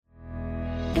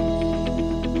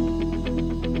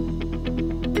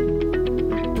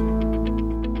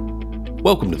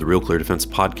Welcome to the Real Clear Defense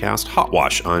Podcast, Hot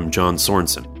Wash. I'm John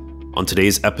Sorensen. On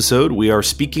today's episode, we are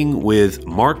speaking with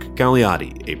Mark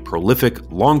Galeotti, a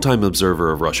prolific, longtime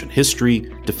observer of Russian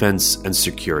history, defense, and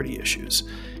security issues.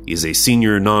 He is a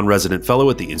senior non-resident fellow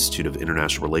at the Institute of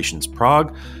International Relations,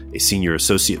 Prague, a senior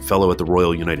associate fellow at the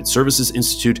Royal United Services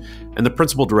Institute, and the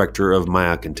principal director of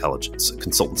Mayak Intelligence, a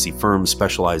consultancy firm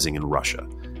specializing in Russia.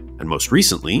 And most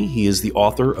recently, he is the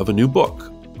author of a new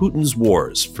book, Putin's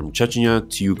Wars, From Chechnya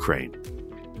to Ukraine.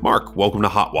 Mark, welcome to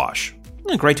Hot Wash.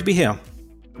 Great to be here.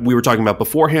 We were talking about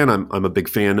beforehand, I'm a big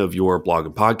fan of your blog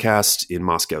and podcast, In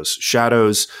Moscow's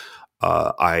Shadows.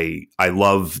 I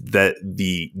love that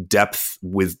the depth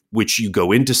with which you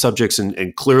go into subjects,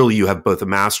 and clearly you have both a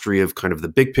mastery of kind of the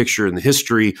big picture and the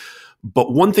history.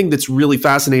 But one thing that's really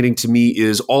fascinating to me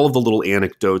is all of the little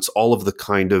anecdotes, all of the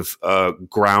kind of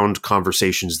ground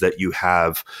conversations that you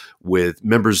have with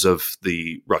members of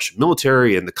the Russian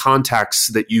military and the contacts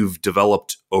that you've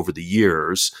developed over the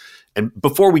years. And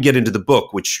before we get into the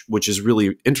book, which is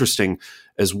really interesting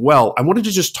as well, I wanted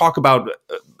to just talk about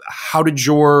how did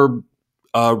your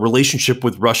relationship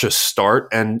with Russia start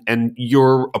and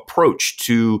your approach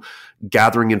to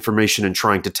gathering information and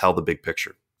trying to tell the big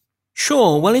picture.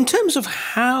 Sure. Well, in terms of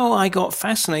how I got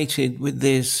fascinated with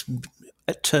this,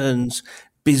 at turns,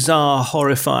 bizarre,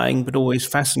 horrifying, but always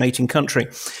fascinating country,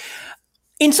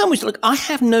 in some ways, look, I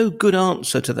have no good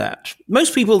answer to that.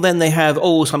 Most people then they have,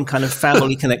 some kind of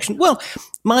family connection. Well,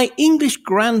 my English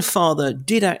grandfather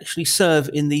did actually serve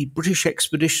in the British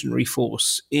Expeditionary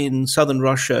Force in southern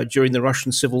Russia during the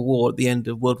Russian Civil War at the end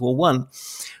of World War I.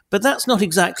 But that's not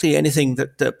exactly anything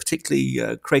that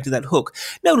particularly created that hook.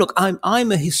 No, look,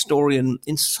 I'm a historian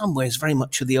in some ways very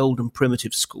much of the old and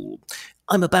primitive school.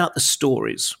 I'm about the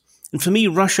stories. And for me,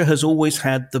 Russia has always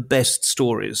had the best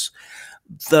stories.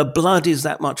 The blood is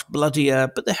that much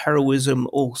bloodier, but the heroism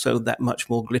also that much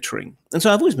more glittering. And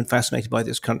so I've always been fascinated by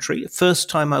this country. First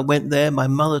time I went there, my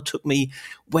mother took me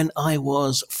when I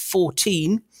was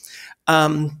 14,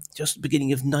 just the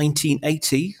beginning of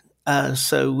 1980.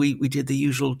 So we did the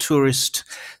usual tourist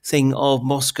thing of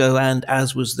Moscow and,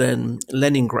 as was then,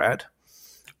 Leningrad.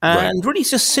 And really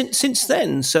just since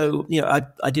then, so,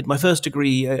 I did my first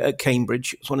degree at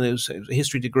Cambridge. It was a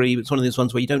history degree, but it's one of those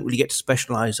ones where you don't really get to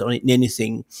specialize on it in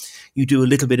anything. You do a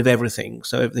little bit of everything.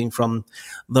 So everything from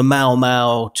the Mau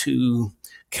Mau to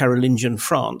Carolingian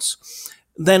France.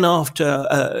 Then after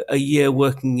a year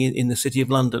working in the City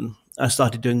of London, I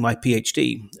started doing my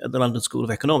PhD at the London School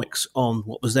of Economics on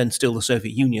what was then still the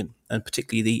Soviet Union, and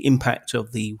particularly the impact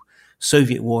of the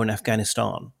Soviet war in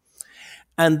Afghanistan.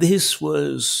 And this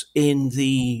was in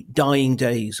the dying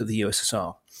days of the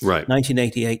USSR,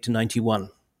 1988 to 91.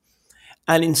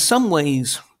 And in some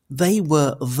ways, they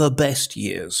were the best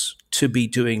years to be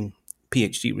doing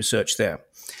PhD research there.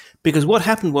 Because what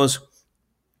happened was,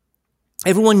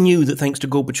 everyone knew that thanks to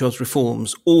Gorbachev's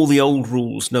reforms, all the old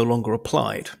rules no longer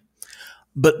applied.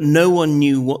 But no one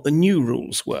knew what the new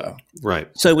rules were. Right.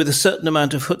 So with a certain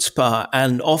amount of chutzpah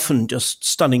and often just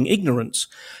stunning ignorance,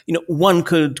 one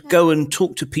could go and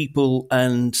talk to people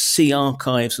and see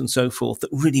archives and so forth that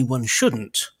really one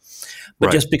shouldn't.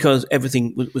 But just because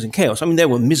everything was in chaos. I mean, there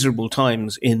were miserable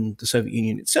times in the Soviet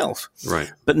Union itself. Right.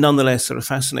 But nonetheless sort of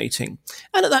fascinating.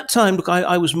 And at that time, look,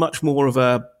 I was much more of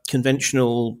a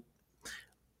conventional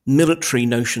military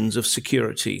notions of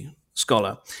security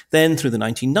scholar. Then through the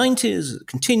 1990s, it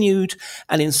continued,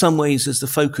 and in some ways, as the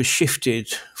focus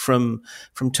shifted from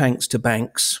tanks to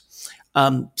banks,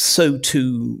 so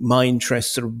too my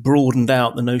interest sort of broadened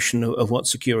out the notion of what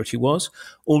security was.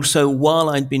 Also, while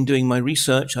I'd been doing my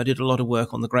research, I did a lot of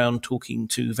work on the ground talking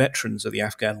to veterans of the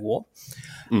Afghan war.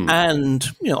 And,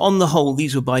 on the whole,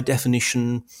 these were by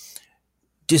definition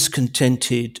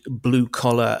discontented, blue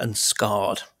collar and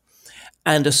scarred.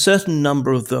 And a certain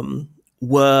number of them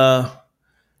were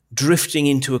drifting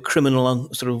into a criminal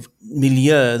sort of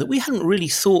milieu that we hadn't really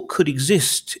thought could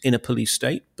exist in a police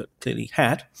state, but clearly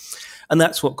had. And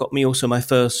that's what got me also my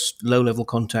first low-level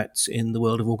contacts in the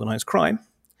world of organized crime.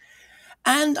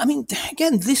 And, I mean,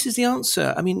 again, this is the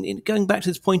answer. I mean, going back to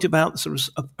this point about the sort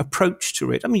of approach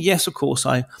to it, I mean, yes, of course,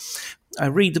 I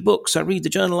read the books, I read the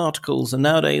journal articles, and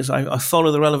nowadays I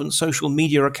follow the relevant social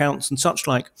media accounts and such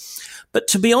like. But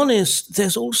to be honest,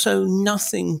 there's also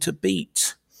nothing to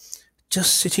beat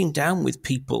just sitting down with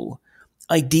people,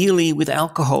 ideally with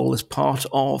alcohol as part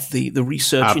of the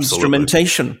research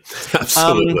instrumentation.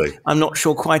 Absolutely. I'm not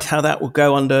sure quite how that will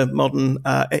go under modern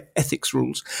ethics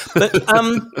rules, but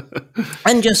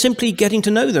and just simply getting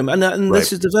to know them. And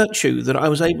this is the virtue, that I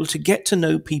was able to get to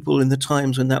know people in the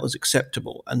times when that was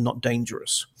acceptable and not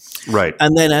dangerous. Right.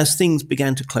 And then as things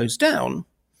began to close down,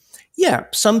 yeah,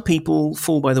 some people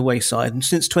fall by the wayside. And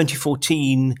since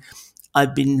 2014,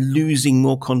 I've been losing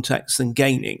more contacts than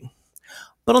gaining.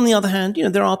 But on the other hand,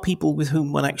 there are people with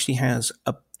whom one actually has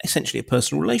essentially a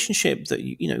personal relationship that,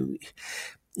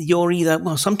 you're either,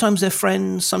 well, sometimes they're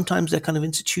friends, sometimes they're kind of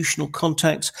institutional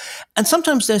contacts, and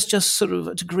sometimes there's just sort of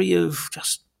a degree of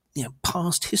just,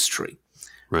 past history.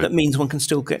 Right. That means one can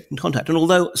still get in contact. And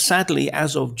although, sadly,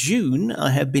 as of June,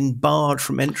 I have been barred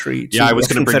from entry to I was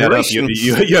going to bring that up.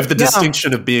 You have the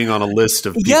distinction of being on a list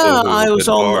of people. I was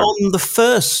on the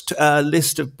first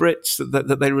list of Brits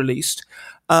that they released.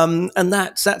 And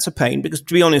that's a pain because,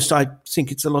 to be honest, I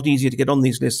think it's a lot easier to get on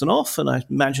these lists than off. And I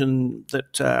imagine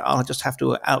that I'll just have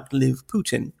to outlive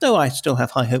Putin, though I still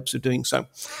have high hopes of doing so.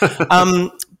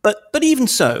 But even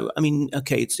so, I mean,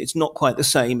 okay, it's not quite the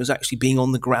same as actually being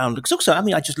on the ground. Because also, I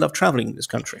mean, I just love traveling in this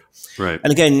country. Right.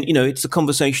 And again, it's the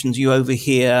conversations you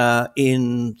overhear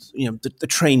in, the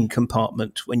train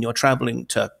compartment when you're traveling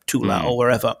to Tula or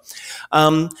wherever.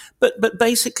 But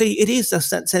basically, it is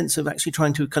that sense of actually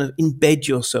trying to kind of embed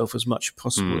yourself as much as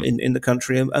possible in the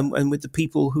country and with the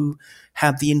people who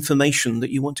have the information that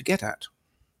you want to get at.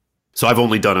 So I've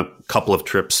only done a couple of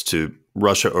trips to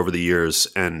Russia over the years,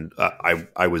 and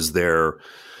I was there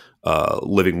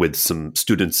living with some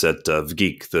students at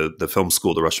VGIK, the film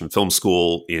school, the Russian film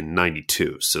school, in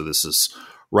 '92. So this is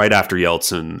right after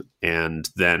Yeltsin, and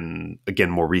then again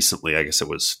more recently, I guess it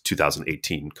was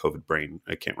 2018, COVID brain.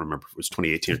 I can't remember if it was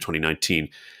 2018 or 2019.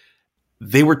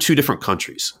 They were two different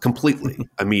countries completely.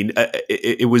 I mean,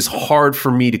 it was hard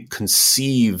for me to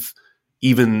conceive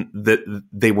even that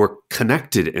they were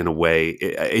connected in a way.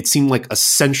 It seemed like a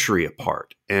century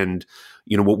apart. And,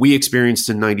 what we experienced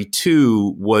in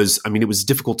 '92 was, I mean, it was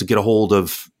difficult to get a hold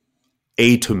of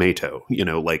a tomato,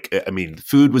 the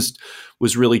food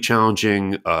was really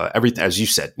challenging. Everything, as you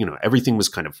said, everything was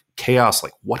kind of chaos.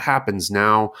 Like, what happens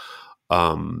now?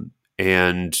 And,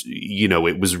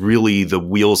 it was really the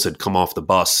wheels had come off the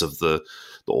bus of the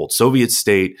old Soviet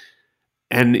state.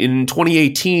 And in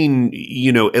 2018,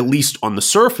 at least on the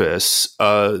surface,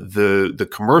 the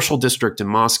commercial district in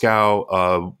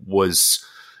Moscow was,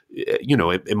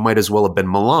 it might as well have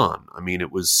been Milan. I mean,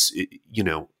 it was,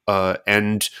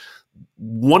 and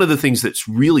one of the things that's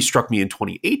really struck me in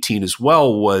 2018 as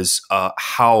well was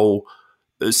how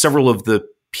several of the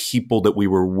people that we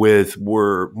were with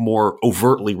were more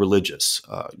overtly religious.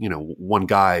 One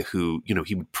guy who,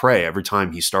 he would pray every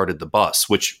time he started the bus,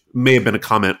 which may have been a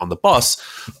comment on the bus,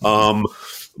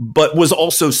 but was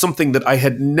also something that I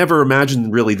had never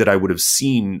imagined really that I would have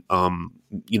seen,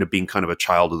 being kind of a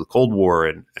child of the Cold War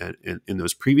and in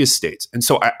those previous states. And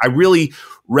so I really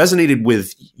resonated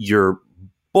with your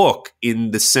book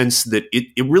in the sense that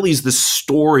it really is the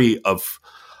story of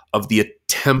the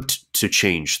attempt to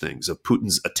change things, of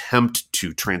Putin's attempt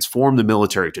to transform the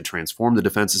military, to transform the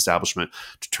defense establishment,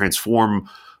 to transform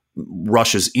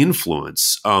Russia's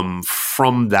influence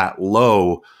from that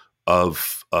low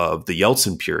of the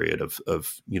Yeltsin period of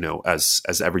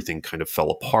as everything kind of fell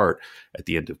apart at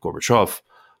the end of Gorbachev,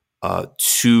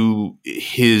 to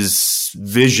his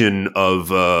vision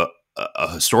of a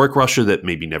historic Russia that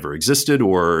maybe never existed,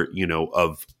 or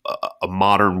of a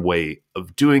modern way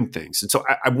of doing things. And so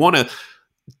I want to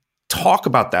talk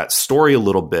about that story a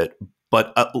little bit,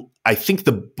 but I think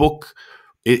the book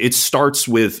it starts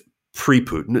with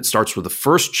pre-Putin. It starts with the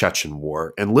first Chechen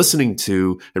war, and listening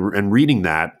to and reading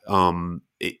that,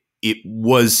 it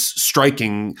was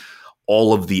striking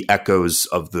all of the echoes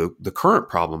of the current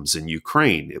problems in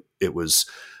Ukraine. It was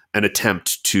an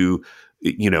attempt to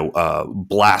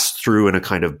blast through in a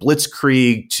kind of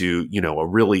blitzkrieg, to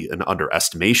an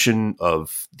underestimation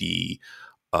of the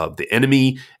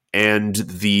enemy, and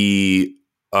the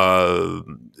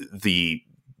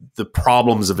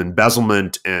problems of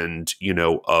embezzlement and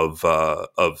of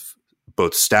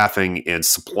both staffing and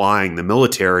supplying the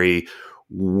military.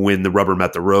 When the rubber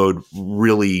met the road,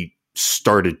 really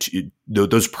started to,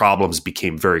 those problems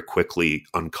became very quickly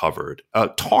uncovered.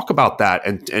 Talk about that,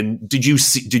 and did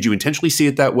you intentionally see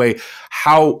it that way?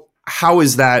 How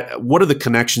is that? What are the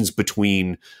connections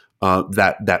between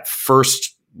that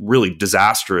first really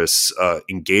disastrous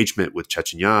engagement with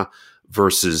Chechnya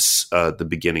versus the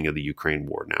beginning of the Ukraine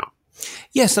war now?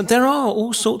 Yes, and there are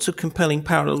all sorts of compelling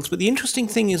parallels, but the interesting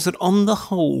thing is that on the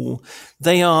whole,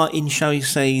 they are in, shall we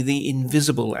say, the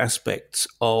invisible aspects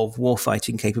of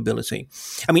warfighting capability.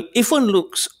 I mean, if one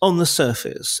looks on the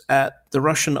surface at the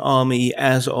Russian army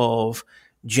as of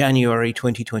January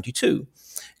 2022,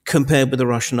 compared with the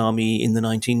Russian army in the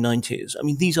 1990s, I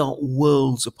mean, these are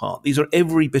worlds apart. These are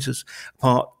every bit as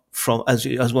apart from, as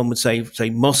one would say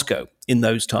Moscow in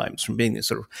those times, from being this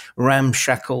sort of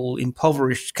ramshackle,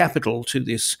 impoverished capital to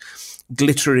this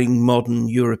glittering modern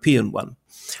European one.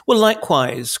 Well,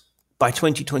 likewise, by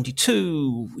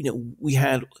 2022, we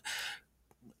had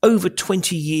over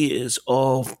 20 years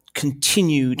of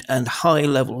continued and high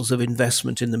levels of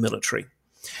investment in the military.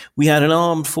 We had an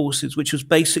armed forces which was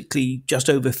basically just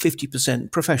over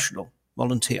 50% professional,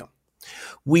 volunteer.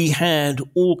 We had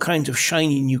all kinds of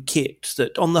shiny new kit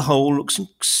that on the whole looks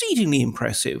exceedingly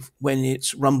impressive when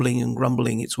it's rumbling and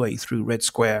grumbling its way through Red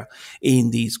Square in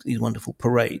these wonderful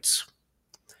parades.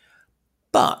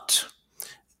 But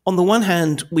on the one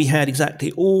hand, we had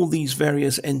exactly all these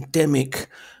various endemic,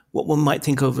 what one might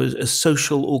think of as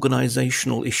social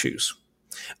organizational issues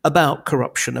about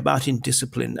corruption, about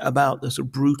indiscipline, about the sort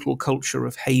of brutal culture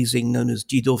of hazing known as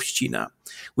Dzidovщина,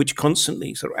 which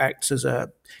constantly sort of acts as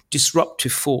a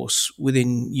disruptive force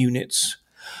within units.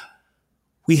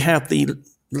 We have the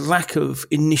lack of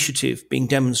initiative being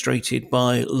demonstrated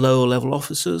by lower level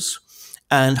officers,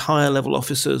 and higher level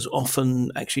officers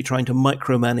often actually trying to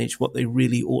micromanage what they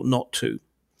really ought not to.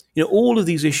 All of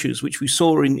these issues which we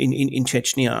saw in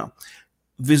Chechnya,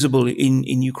 visible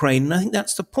in Ukraine. And I think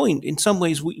that's the point. In some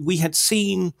ways, we had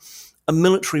seen a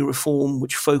military reform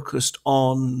which focused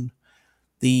on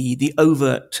the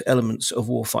overt elements of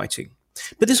war fighting.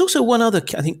 But there's also one other,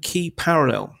 I think, key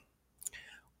parallel.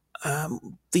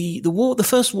 The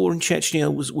first war in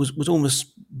Chechnya was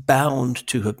almost bound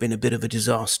to have been a bit of a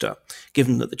disaster,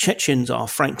 given that the Chechens are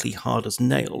frankly hard as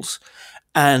nails,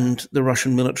 and the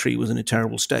Russian military was in a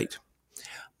terrible state.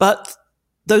 But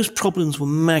those problems were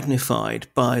magnified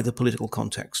by the political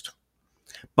context,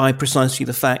 by precisely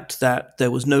the fact that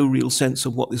there was no real sense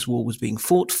of what this war was being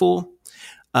fought for.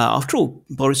 After all,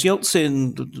 Boris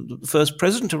Yeltsin, the first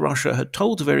president of Russia, had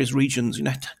told the various regions,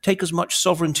 take as much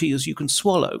sovereignty as you can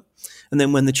swallow. And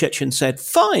then when the Chechens said,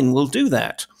 fine, we'll do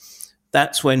that,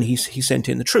 that's when he sent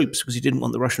in the troops, because he didn't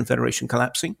want the Russian Federation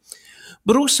collapsing.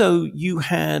 But also you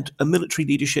had a military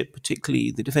leadership,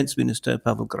 particularly the defense minister,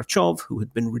 Pavel Grachov, who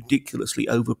had been ridiculously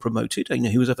over-promoted.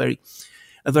 He was a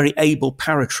very able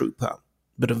paratrooper,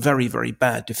 but a very, very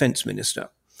bad defense minister,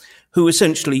 who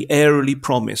essentially airily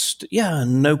promised,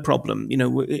 no problem,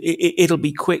 it'll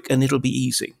be quick and it'll be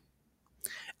easy.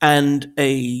 And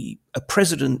a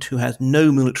president who has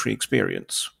no military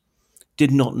experience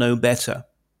did not know better.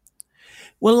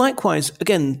 Well, likewise,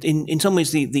 again, in some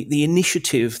ways, the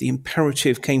initiative, the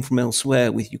imperative came from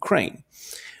elsewhere with Ukraine.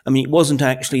 It wasn't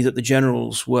actually that the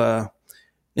generals were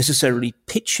necessarily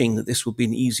pitching that this would be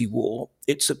an easy war.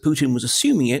 It's that Putin was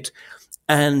assuming it,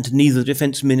 and neither the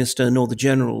defense minister nor the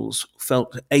generals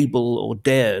felt able or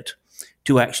dared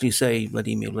to actually say,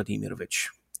 Vladimir Vladimirovich,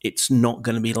 it's not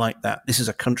going to be like that. This is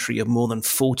a country of more than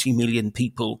 40 million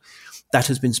people that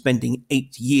has been spending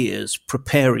 8 years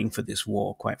preparing for this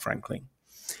war, quite frankly.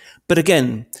 But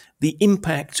again, the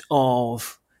impact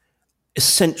of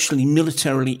essentially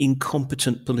militarily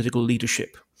incompetent political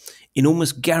leadership in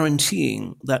almost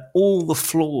guaranteeing that all the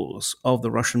flaws of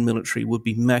the Russian military would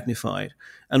be magnified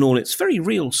and all its very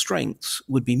real strengths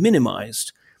would be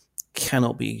minimized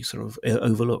cannot be sort of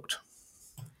overlooked.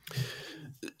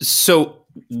 So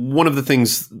one of the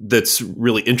things that's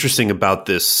really interesting about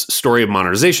this story of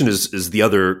modernization is the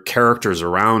other characters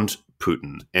around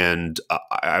Putin, and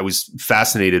I was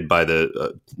fascinated by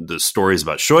the stories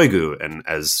about Shoigu, and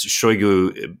as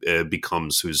Shoigu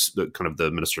becomes who's kind of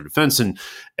the Minister of Defense and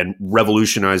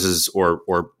revolutionizes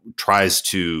or tries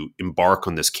to embark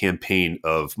on this campaign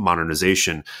of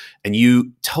modernization, and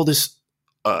you tell this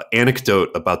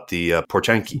anecdote about the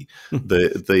porchanki,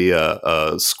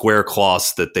 the square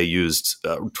cloths that they used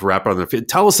to wrap around their feet.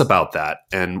 Tell us about that,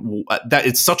 and that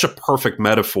it's such a perfect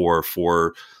metaphor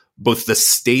for both the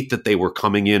state that they were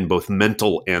coming in, both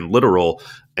mental and literal,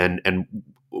 and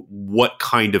what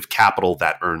kind of capital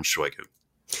that earned Shoigu.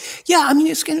 Yeah,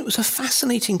 it was a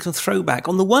fascinating throwback.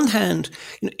 On the one hand,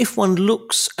 if one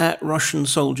looks at Russian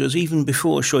soldiers, even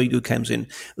before Shoigu comes in,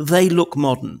 they look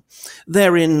modern.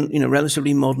 They're in,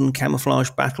 relatively modern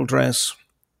camouflage battle dress.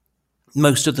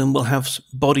 Most of them will have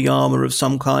body armor of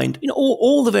some kind,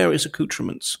 all the various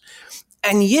accoutrements.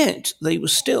 And yet they were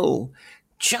still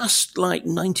just like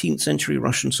 19th century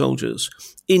Russian soldiers,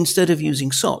 instead of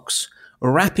using socks,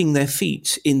 wrapping their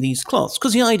feet in these cloths.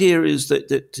 Because the idea is that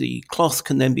the cloth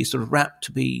can then be sort of wrapped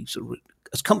to be sort of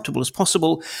as comfortable as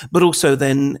possible, but also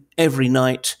then every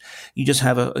night you just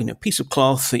have a piece of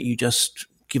cloth that you just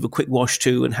give a quick wash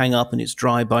to and hang up, and it's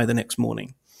dry by the next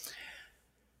morning.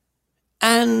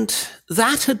 And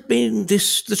that had been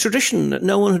the tradition that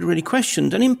no one had really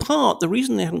questioned. And in part, the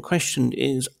reason they hadn't questioned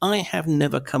is I have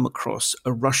never come across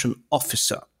a Russian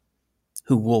officer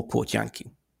who wore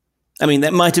portyanki. I mean,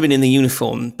 that might have been in the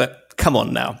uniform, but come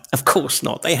on now. Of course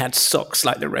not. They had socks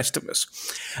like the rest of us.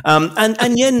 And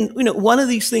then, one of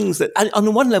these things that,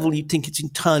 on one level, you'd think it's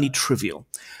entirely trivial.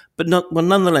 But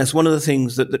nonetheless, one of the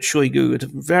things that Shoigu, at a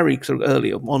very sort of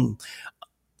early on,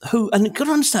 and you've got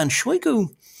to understand, Shoigu,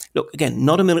 look, again,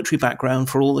 not a military background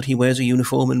for all that he wears a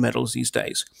uniform and medals these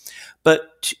days,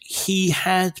 but he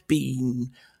had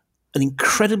been an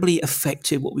incredibly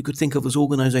effective, what we could think of as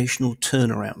organizational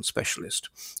turnaround specialist.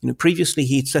 Previously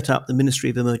he'd set up the Ministry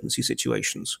of Emergency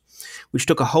Situations, which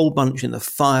took a whole bunch in the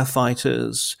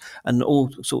firefighters and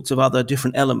all sorts of other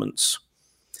different elements,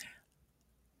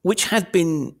 which had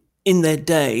been, in their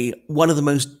day, one of the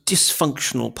most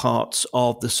dysfunctional parts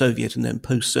of the Soviet and then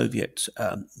post-Soviet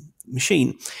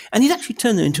machine. And he'd actually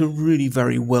turned them into a really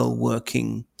very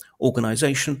well-working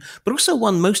organization, but also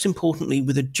one, most importantly,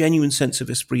 with a genuine sense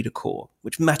of esprit de corps,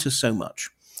 which matters so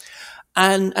much.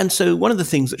 And so one of the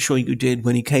things that Shoigu did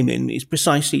when he came in is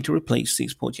precisely to replace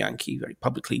these Portyanki very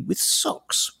publicly with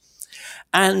socks.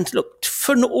 And look,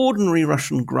 for an ordinary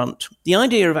Russian grunt, the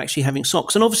idea of actually having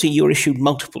socks, and obviously you're issued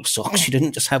multiple socks, you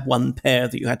didn't just have one pair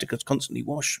that you had to constantly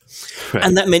wash. Right.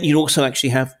 And that meant you'd also actually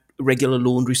have regular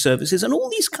laundry services and all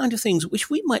these kind of things which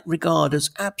we might regard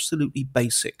as absolutely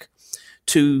basic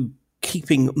to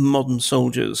keeping modern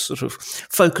soldiers sort of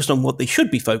focused on what they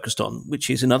should be focused on, which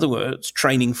is, in other words,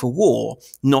 training for war,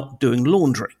 not doing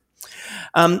laundry.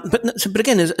 But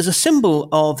again, as a symbol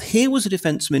of, here was a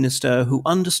defense minister who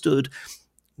understood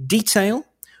detail,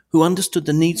 who understood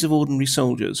the needs of ordinary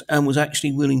soldiers and was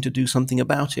actually willing to do something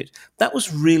about it. That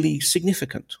was really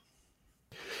significant.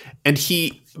 And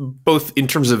he, both in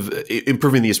terms of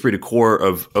improving the esprit de corps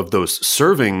of those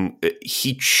serving,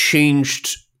 he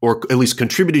changed, or at least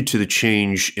contributed to the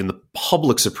change in the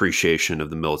public's appreciation of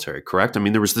the military, correct? I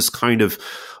mean, there was this kind of,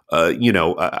 I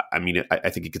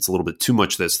think it gets a little bit too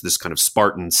much, this kind of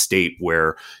Spartan state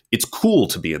where it's cool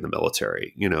to be in the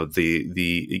military.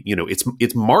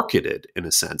 It's marketed in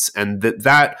a sense. And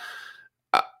that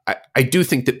I do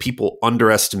think that people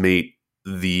underestimate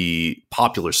the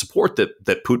popular support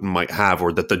that Putin might have,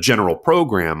 or that the general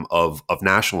program of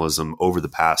nationalism over the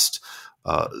past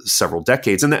several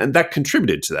decades, and that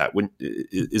contributed to that.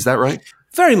 Is that right?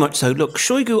 Very much so. Look,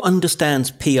 Shoigu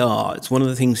understands PR. It's one of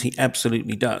the things he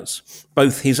absolutely does,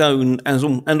 both his own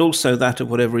and also that of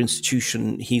whatever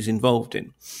institution he's involved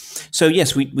in. So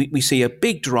yes, we see a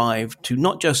big drive to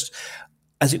not just,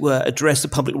 as it were, address the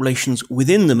public relations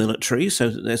within the military, so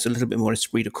that there's a little bit more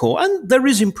esprit de corps, and there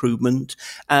is improvement,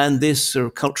 and this sort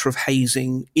of culture of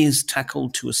hazing is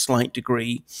tackled to a slight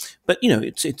degree, but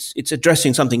it's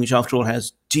addressing something which, after all,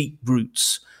 has deep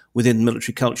roots within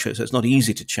military culture, so it's not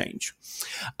easy to change.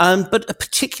 But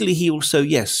particularly, he also,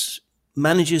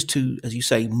 manages to, as you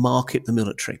say, market the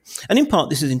military. And in part,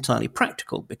 this is entirely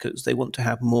practical because they want to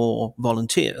have more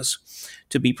volunteers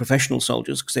to be professional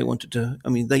soldiers, because they wanted to,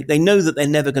 they know that they're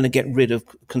never going to get rid of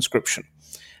conscription.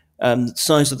 The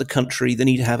size of the country, they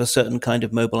need to have a certain kind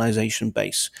of mobilization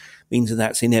base, means that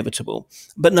that's inevitable.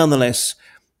 But nonetheless,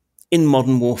 in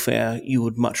modern warfare, you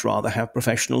would much rather have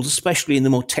professionals, especially in the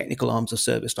more technical arms of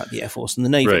service like the Air Force and the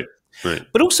Navy. Right.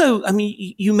 But also,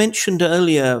 you mentioned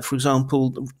earlier, for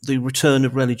example, the return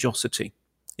of religiosity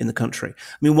in the country.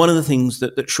 One of the things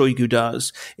that Shoigu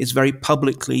does is very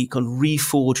publicly kind of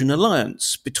reforge an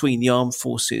alliance between the armed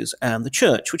forces and the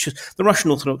church, which is the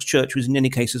Russian Orthodox Church, which in any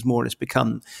case has more or less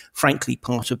become, frankly,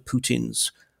 part of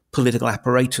Putin's political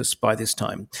apparatus by this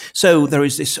time. So there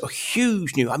is this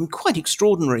huge new, quite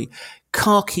extraordinary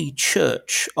khaki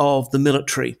church of the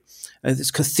military,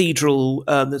 this cathedral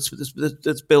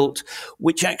that's built,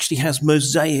 which actually has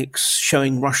mosaics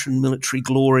showing Russian military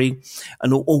glory,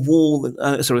 and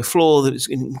a floor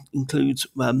that includes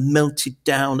melted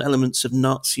down elements of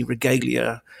Nazi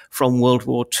regalia from World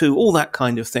War II, all that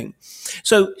kind of thing.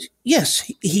 So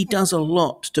yes, he does a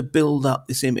lot to build up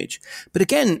this image. But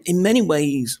again, in many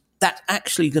ways, that's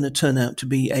actually going to turn out to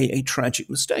be a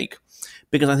tragic mistake,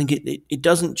 because I think it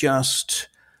doesn't just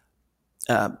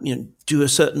do a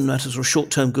certain amount of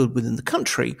short-term good within the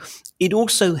country. It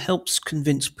also helps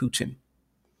convince Putin,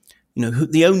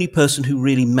 the only person who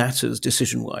really matters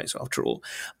decision-wise, after all,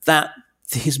 that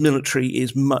his military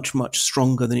is much, much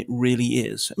stronger than it really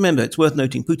is. Remember, it's worth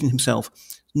noting, Putin himself,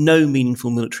 no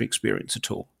meaningful military experience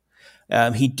at all.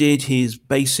 He did his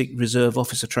basic reserve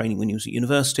officer training when he was at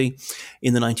university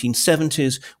in the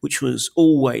 1970s, which was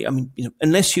always,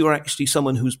 unless you were actually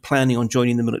someone who was planning on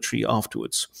joining the military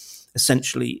afterwards,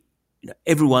 essentially,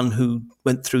 everyone who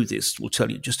went through this will tell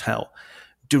you just how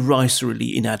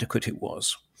derisorily inadequate it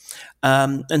was.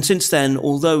 And since then,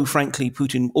 although, frankly,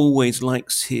 Putin always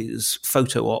likes his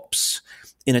photo ops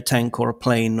in a tank or a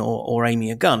plane or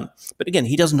aiming a gun. But again,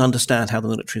 he doesn't understand how the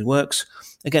military works.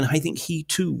 Again, I think he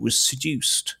too was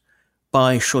seduced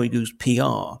by Shoigu's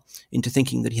PR into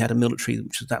thinking that he had a military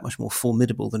which was that much more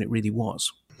formidable than it really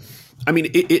was. I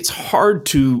mean, it's hard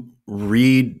to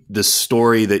read the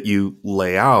story that you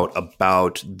lay out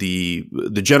about the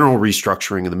general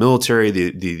restructuring of the military,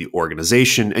 the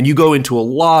organization, and you go into a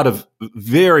lot of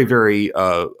very, very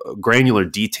granular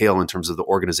detail in terms of the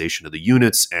organization of the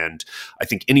units. And I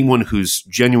think anyone who's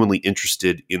genuinely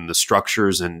interested in the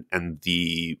structures and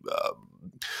the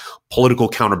political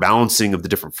counterbalancing of the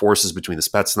different forces between the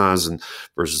Spetsnaz and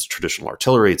versus traditional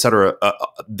artillery, et cetera.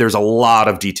 There's a lot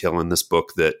of detail in this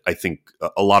book that I think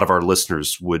a lot of our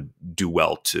listeners would do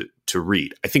well to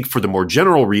read. I think for the more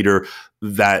general reader,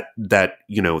 that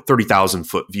 30,000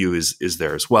 foot view is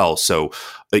there as well. So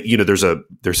there's a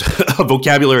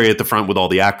vocabulary at the front with all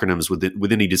the acronyms.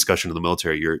 With any discussion of the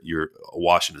military, you're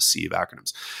awash in a sea of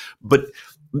acronyms. But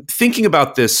thinking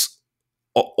about this,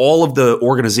 all of the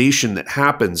organization that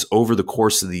happens over the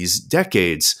course of these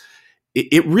decades,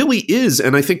 it really is,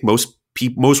 and I think most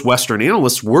Western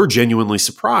analysts were genuinely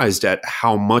surprised at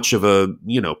how much of a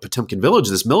Potemkin village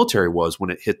this military was when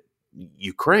it hit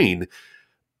Ukraine.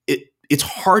 It's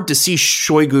hard to see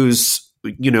Shoigu's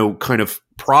kind of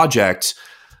project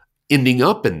ending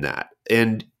up in that,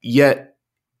 and yet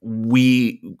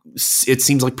it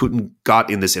seems like Putin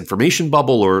got in this information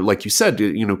bubble, or like you said,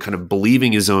 kind of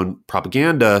believing his own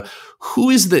propaganda. Who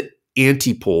is the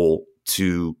antipole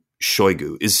to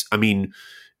Shoigu? Is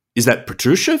that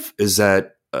Patrushev? Is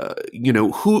that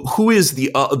who is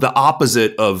the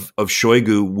opposite of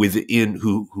Shoigu within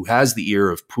who has the ear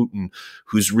of Putin,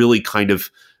 who's really kind of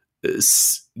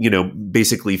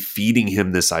basically feeding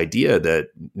him this idea that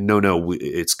no,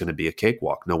 it's going to be a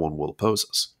cakewalk. No one will oppose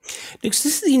us. Because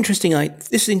this is the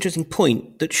interesting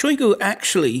point that Shoigu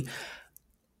actually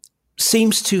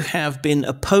seems to have been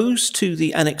opposed to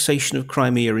the annexation of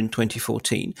Crimea in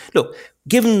 2014. Look,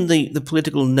 given the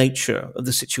political nature of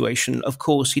the situation, of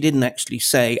course, he didn't actually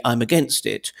say, I'm against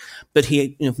it. But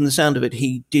he, from the sound of it,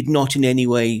 he did not in any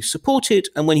way support it.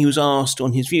 And when he was asked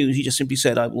on his views, he just simply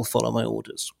said, I will follow my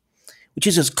orders, which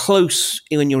is as close,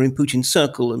 when you're in Putin's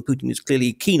circle and Putin is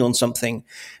clearly keen on something,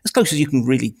 as close as you can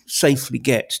really safely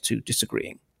get to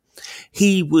disagreeing.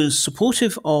 He was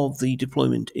supportive of the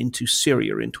deployment into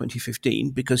Syria in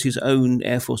 2015 because his own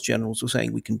Air Force generals were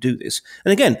saying we can do this.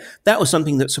 And again, that was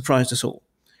something that surprised us all.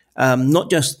 Not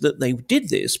just that they did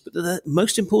this, but that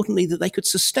most importantly, that they could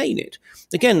sustain it.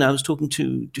 Again, I was talking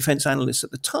to defense analysts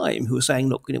at the time who were saying,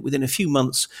 look, within a few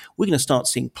months, we're going to start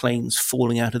seeing planes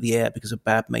falling out of the air because of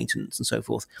bad maintenance and so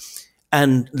forth,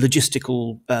 and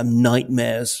logistical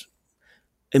nightmares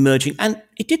emerging. And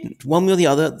it didn't. One way or the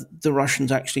other, the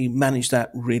Russians actually managed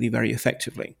that really very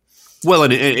effectively. Well,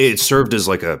 and it served as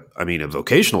like a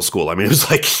vocational school. I mean, it was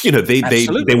like,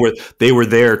 they were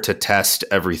there to test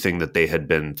everything that they had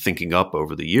been thinking up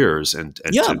over the years. And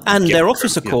their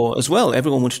officer corps as well.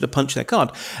 Everyone wanted to punch their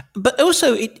card. But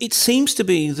also it seems to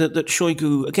be that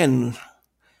Shoigu, again,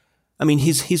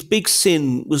 his big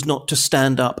sin was not to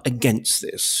stand up against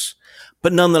this.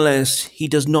 But nonetheless, he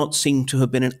does not seem to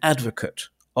have been an advocate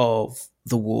of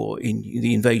the war, in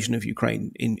the invasion of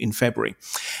Ukraine in February.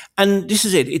 And this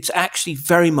is it. It's actually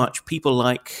very much people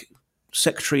like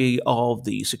Secretary of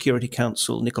the Security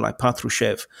Council, Nikolai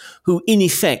Patrushev, who in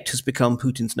effect has become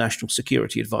Putin's national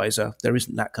security advisor. There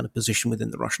isn't that kind of position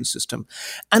within the Russian system.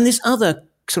 And this other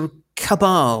sort of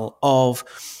cabal of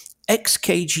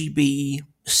ex-KGB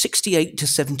 68 to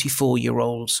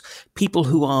 74-year-olds, people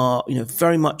who are,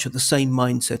 very much of the same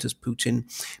mindset as Putin,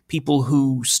 people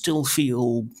who still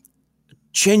feel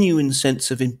genuine sense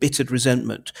of embittered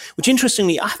resentment, which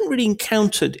interestingly I haven't really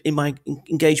encountered in my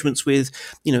engagements with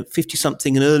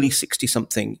 50-something and early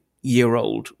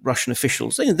 60-something-year-old Russian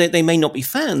officials. They may not be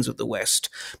fans of the West,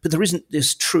 but there isn't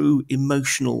this true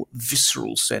emotional,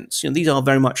 visceral sense. These are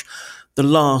very much the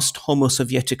last Homo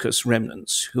Sovieticus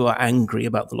remnants who are angry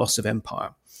about the loss of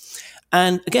empire.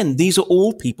 And again, these are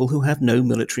all people who have no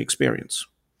military experience.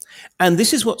 And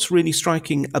this is what's really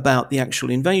striking about the actual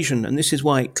invasion. And this is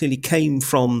why it clearly came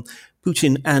from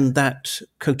Putin and that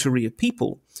coterie of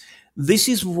people. This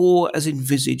is war as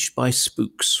envisaged by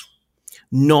spooks,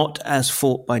 not as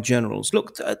fought by generals.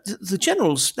 Look, the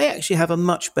generals, they actually have a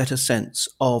much better sense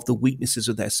of the weaknesses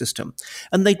of their system.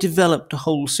 And they developed a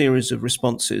whole series of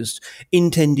responses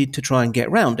intended to try and get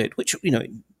around it, which,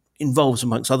 involves,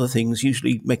 amongst other things,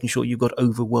 usually making sure you've got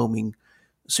overwhelming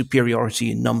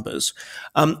superiority in numbers,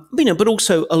 but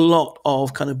also a lot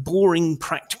of kind of boring,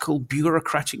 practical,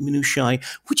 bureaucratic minutiae,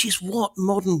 which is what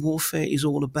modern warfare is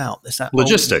all about. There's that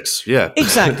logistics, yeah.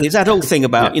 Exactly. It's that whole thing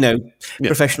about,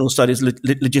 professional studies,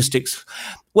 logistics.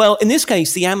 Well, in this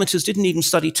case, the amateurs didn't even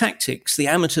study tactics. The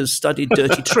amateurs studied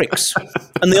dirty tricks.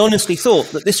 And they honestly thought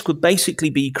that this could basically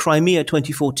be Crimea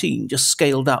 2014, just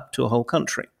scaled up to a whole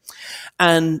country.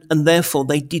 And therefore,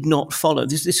 they did not follow.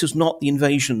 This was not the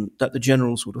invasion that the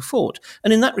generals would have fought.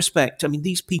 And in that respect, I mean,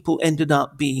 these people ended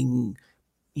up being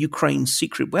Ukraine's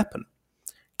secret weapon,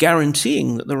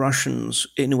 guaranteeing that the Russians,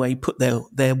 in a way, put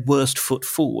their worst foot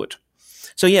forward.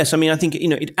 So, yes, I mean, I think,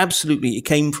 it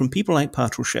came from people like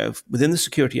Patrushev within the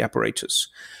security apparatus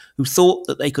who thought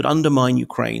that they could undermine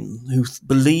Ukraine, who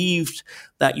believed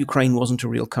that Ukraine wasn't a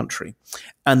real country,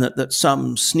 and that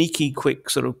some sneaky, quick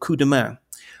sort of coup de main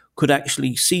could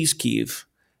actually seize Kyiv,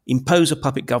 impose a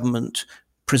puppet government,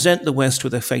 present the West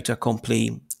with a fait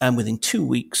accompli, and within 2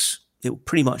 weeks, it will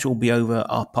pretty much all be over,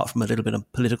 apart from a little bit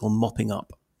of political mopping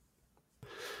up.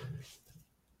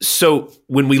 So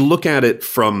when we look at it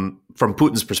from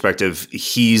Putin's perspective,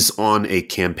 he's on a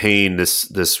campaign, this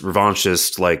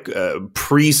revanchist, like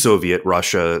pre-Soviet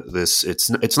Russia.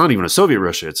 It's not even a Soviet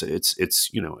Russia. It's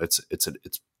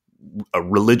a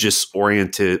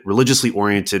religiously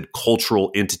oriented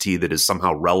cultural entity that is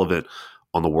somehow relevant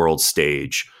on the world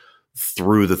stage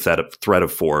through the threat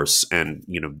of force, and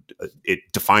it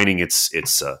defining its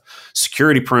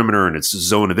security perimeter and its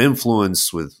zone of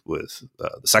influence with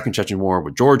the Second Chechen War,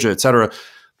 with Georgia, etc.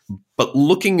 But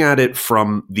looking at it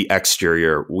from the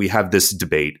exterior, we have this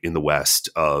debate in the West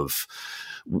of,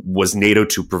 was NATO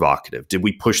too provocative? Did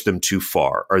we push them too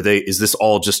far? Is this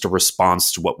all just a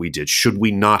response to what we did? Should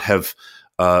we not have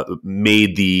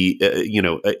made the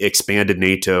expanded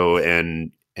NATO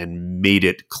and made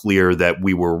it clear that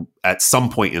we were at some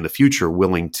point in the future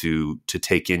willing to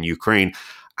take in Ukraine?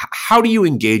 How do you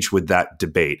engage with that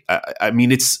debate? I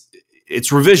mean, it's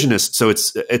revisionist, so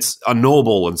it's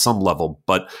unknowable on some level.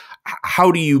 But how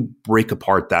do you break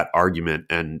apart that argument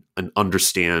and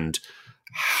understand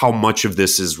how much of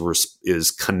this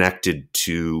is connected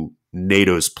to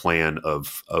NATO's plan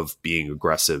of being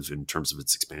aggressive in terms of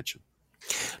its expansion?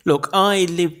 Look, I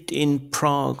lived in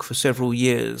Prague for several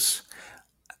years.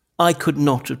 I could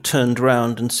not have turned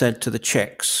around and said to the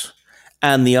Czechs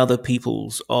and the other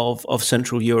peoples of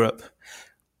Central Europe,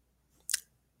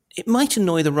 it might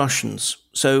annoy the Russians.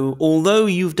 So although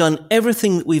you've done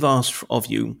everything that we've asked of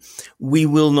you, we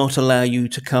will not allow you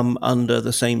to come under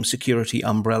the same security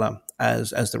umbrella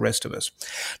as the rest of us.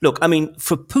 Look, I mean,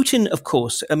 for Putin, of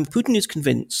course, Putin is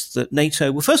convinced that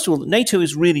NATO, well, first of all, that NATO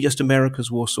is really just America's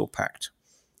Warsaw Pact.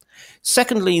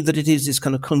 Secondly, that it is this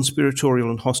kind of conspiratorial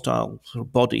and hostile sort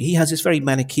of body. He has this very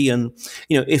Manichaean,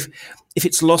 if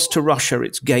it's lost to Russia,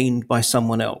 it's gained by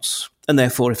someone else. And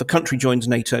therefore, if a country joins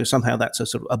NATO, somehow that's a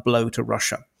sort of a blow to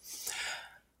Russia.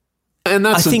 And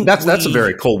that's a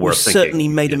very Cold War thinking. We certainly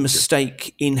made a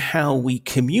mistake in how we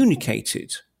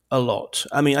communicated a lot.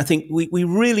 I mean, I think we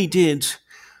really did,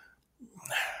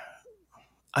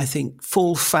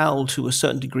 fall foul to a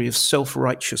certain degree of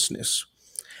self-righteousness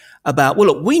about, well,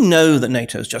 look, we know that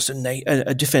NATO is just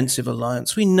a defensive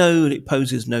alliance. We know that it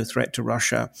poses no threat to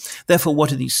Russia. Therefore,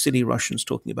 what are these silly Russians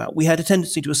talking about? We had a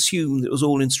tendency to assume that it was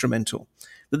all instrumental,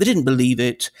 that they didn't believe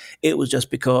it. It was just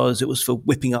because it was for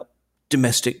whipping up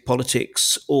domestic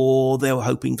politics, or they were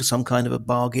hoping for some kind of a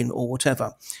bargain or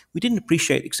whatever. We didn't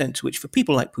appreciate the extent to which, for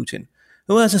people like Putin,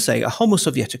 who, as I say, are Homo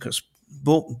Sovieticus,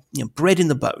 bred in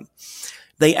the bone,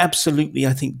 they absolutely,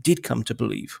 I think, did come to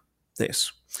believe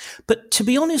this. But to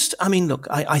be honest, I mean, look,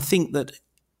 I think that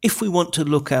if we want to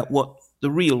look at what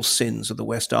the real sins of the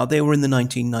West are, they were in the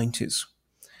 1990s.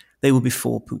 They were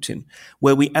before Putin,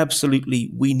 where we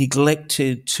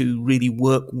neglected to really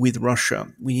work with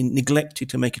Russia. We neglected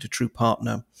to make it a true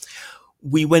partner.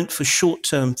 We went for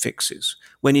short-term fixes.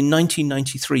 When in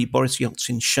 1993, Boris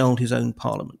Yeltsin shelled his own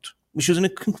parliament, which was in a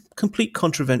complete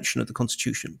contravention of the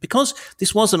constitution, because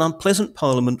this was an unpleasant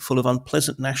parliament full of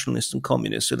unpleasant nationalists and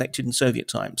communists elected in Soviet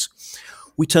times.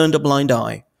 We turned a blind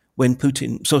eye when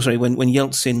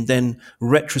Yeltsin then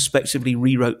retrospectively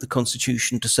rewrote the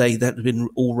constitution to say that had been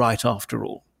all right after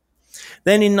all.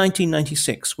 Then in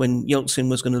 1996, when Yeltsin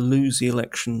was going to lose the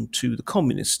election to the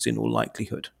communists in all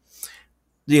likelihood,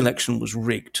 the election was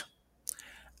rigged.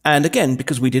 And again,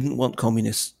 because we didn't want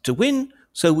communists to win,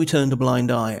 so we turned a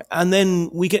blind eye. And then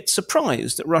we get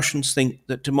surprised that Russians think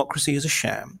that democracy is a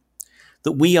sham,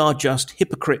 that we are just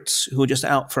hypocrites who are just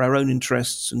out for our own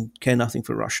interests and care nothing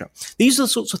for Russia. These are the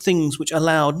sorts of things which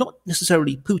allowed not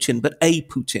necessarily Putin, but a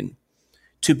Putin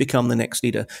to become the next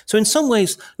leader. So in some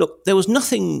ways, look, there was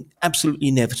nothing absolutely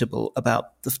inevitable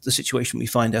about the situation we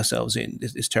find ourselves in,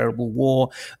 this terrible war.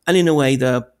 And in a way,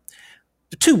 the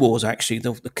two wars, actually,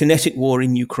 the kinetic war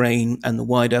in Ukraine and the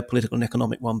wider political and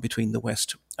economic one between the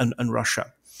West and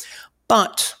Russia.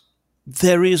 But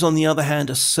there is, on the other hand,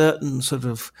 a certain sort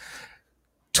of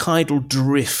tidal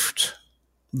drift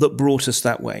that brought us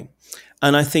that way.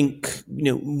 And I think,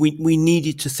 we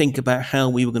needed to think about how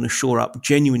we were going to shore up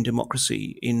genuine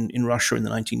democracy in Russia in the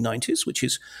 1990s, which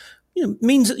is,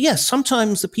 means that, yes,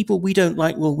 sometimes the people we don't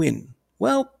like will win.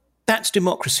 Well, that's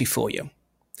democracy for you.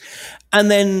 And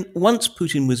then once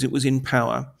Putin was in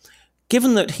power,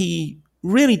 given that he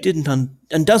really didn't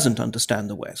and doesn't understand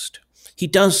the West, he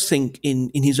does think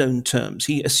in his own terms.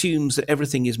 He assumes that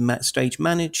everything is stage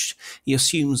managed. He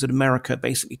assumes that America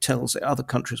basically tells other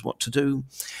countries what to do.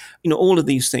 All of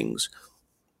these things.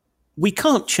 We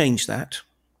can't change that.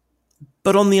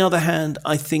 But on the other hand,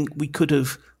 I think we could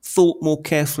have thought more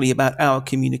carefully about our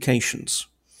communications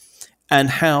and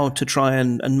how to try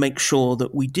and make sure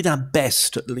that we did our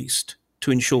best, at least, to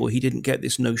ensure he didn't get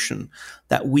this notion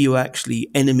that we were actually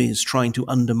enemies trying to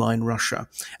undermine Russia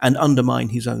and undermine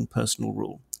his own personal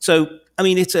rule. So, I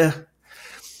mean,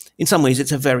 in some ways,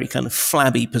 it's a very kind of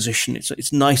flabby position.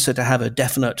 It's nicer to have a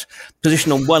definite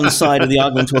position on one side of the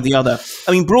argument or the other.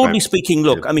 I mean, broadly speaking,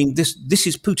 look, I mean, this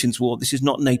is Putin's war. This is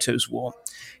not NATO's war.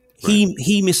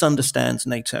 He misunderstands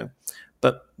NATO,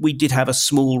 but we did have a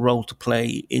small role to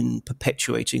play in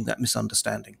perpetuating that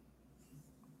misunderstanding.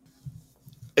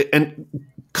 And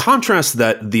contrast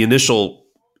the initial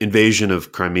invasion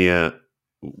of Crimea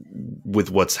with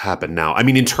what's happened now. I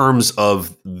mean, in terms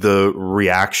of the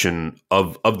reaction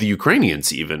of the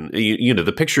Ukrainians, even,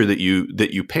 the picture that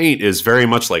you paint is very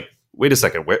much like, wait a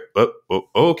second,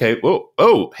 okay,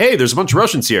 hey, there's a bunch of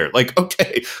Russians here. Like,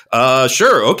 okay,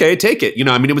 sure, okay, take it.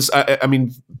 I mean, it was,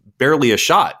 barely a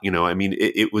shot.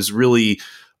 It was really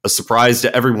a surprise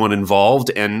to everyone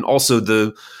involved, and also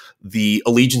the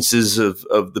allegiances of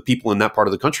the people in that part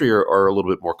of the country are a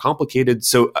little bit more complicated.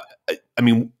 So, I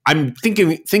mean, I'm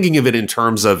thinking of it in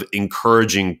terms of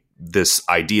encouraging this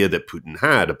idea that Putin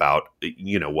had about,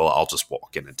 well, I'll just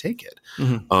walk in and take it.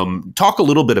 Mm-hmm. Talk a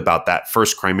little bit about that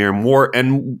first Crimean War.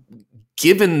 And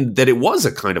given that it was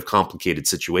a kind of complicated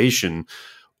situation,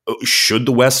 should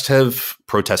the West have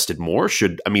protested more?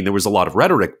 There was a lot of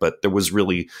rhetoric, but there was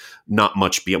really not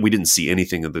much beyond. We didn't see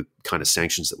anything of the kind of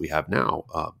sanctions that we have now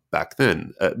back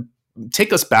then.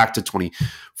 Take us back to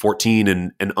 2014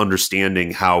 and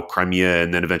understanding how Crimea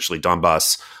and then eventually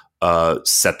Donbass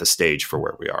set the stage for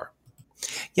where we are.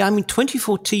 Yeah,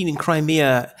 2014 in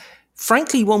Crimea,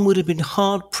 frankly, one would have been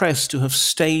hard-pressed to have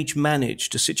stage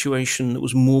managed a situation that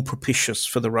was more propitious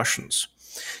for the Russians.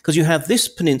 Because you have this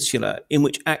peninsula in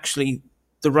which actually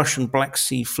the Russian Black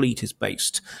Sea Fleet is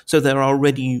based. So there are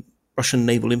already Russian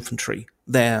naval infantry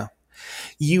there.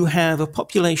 You have a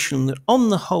population that on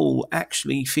the whole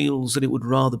actually feels that it would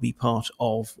rather be part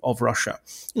of Russia.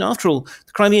 After all,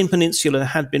 the Crimean Peninsula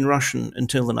had been Russian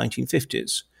until the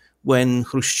 1950s, when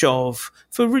Khrushchev,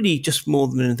 for really just more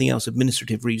than anything else,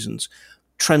 administrative reasons,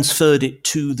 transferred it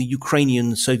to the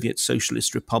Ukrainian Soviet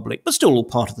Socialist Republic, but still all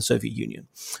part of the Soviet Union.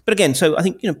 But again, so I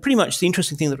think, pretty much the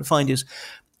interesting thing that we find is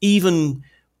even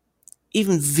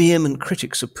vehement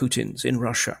critics of Putin's in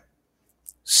Russia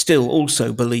still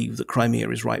also believe that Crimea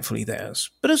is rightfully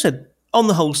theirs. But as I said, on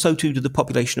the whole, so too did the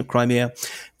population of Crimea.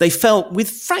 They felt,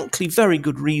 with frankly very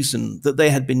good reason, that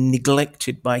they had been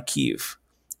neglected by Kyiv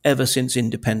ever since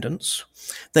independence.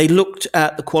 They looked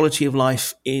at the quality of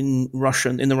life in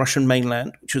the Russian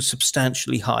mainland, which was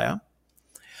substantially higher.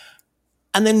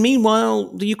 And then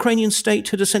meanwhile, the Ukrainian state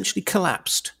had essentially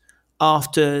collapsed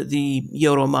after the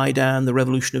Euromaidan, the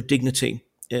Revolution of Dignity,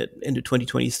 at end of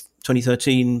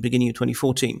 2013, beginning of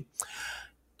 2014.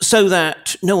 So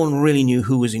that no one really knew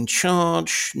who was in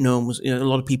charge. A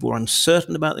lot of people were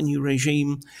uncertain about the new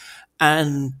regime.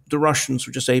 And the Russians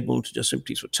were just able to just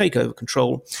simply sort of take over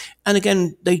control. And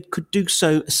again, they could do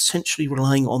so essentially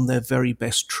relying on their very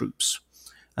best troops.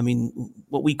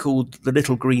 What we called the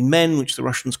little green men, which the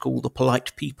Russians call the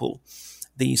polite people,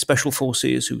 the special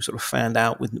forces who sort of fanned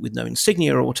out with no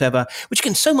insignia or whatever, which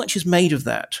again, so much is made of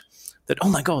that, oh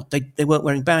my God, they weren't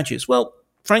wearing badges. Well,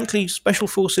 frankly, special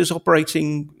forces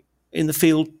operating in the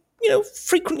field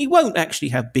frequently won't actually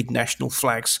have big national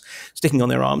flags sticking on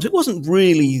their arms. It wasn't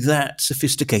really that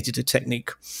sophisticated a technique.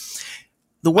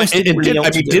 The West did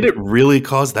it really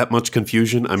cause that much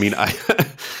confusion?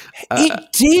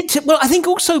 It did. Well, I think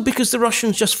also because the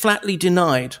Russians just flatly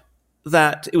denied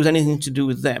that it was anything to do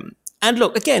with them. And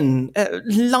look, again,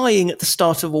 lying at the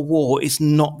start of a war is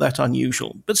not that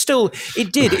unusual. But still,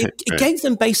 it did. It gave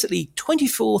them basically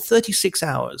 24, 36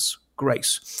 hours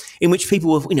grace in which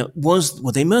people were,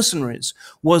 were they mercenaries?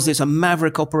 Was this a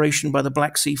maverick operation by the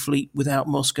Black Sea Fleet without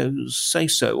Moscow's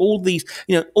say-so? All these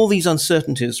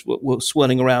uncertainties were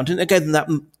swirling around. And again, that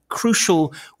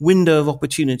crucial window of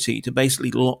opportunity to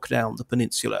basically lock down the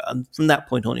peninsula. And from that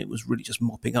point on, it was really just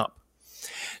mopping up.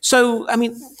 So, I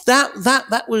mean,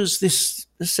 that was this,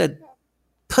 as I said,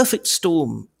 perfect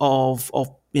storm of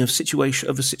a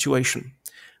situation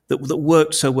that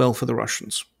worked so well for the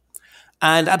Russians.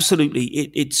 And absolutely,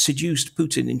 it seduced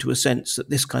Putin into a sense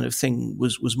that this kind of thing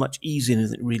was much easier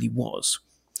than it really was.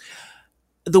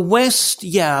 The West,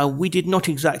 we did not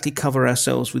exactly cover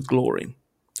ourselves with glory,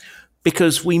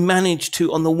 because we managed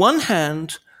to, on the one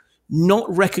hand, not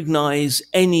recognize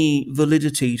any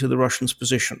validity to the Russians'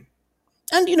 position.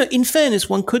 And, in fairness,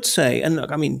 one could say, and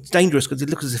look, I mean, it's dangerous because it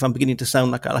looks as if I'm beginning to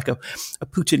sound like a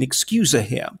Putin excuser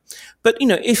here. But,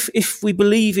 if we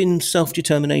believe in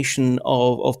self-determination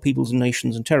of peoples and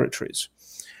nations and territories,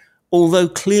 although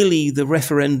clearly the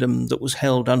referendum that was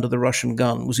held under the Russian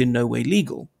gun was in no way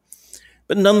legal,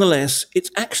 but nonetheless,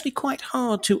 it's actually quite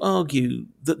hard to argue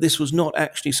that this was not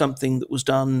actually something that was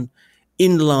done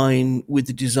in line with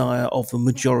the desire of the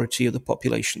majority of the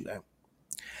population there.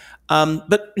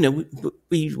 But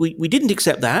we didn't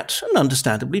accept that, and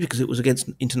understandably, because it was against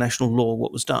international law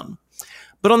what was done.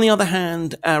 But on the other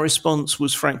hand, our response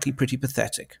was frankly pretty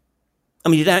pathetic. I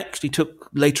mean, it actually took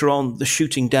later on the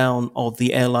shooting down of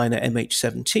the airliner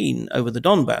MH17 over the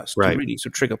Donbass to really sort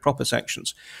of trigger proper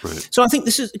sanctions. Right. So I think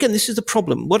this is the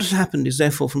problem. What has happened is,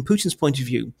 therefore, from Putin's point of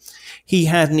view, he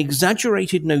had an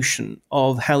exaggerated notion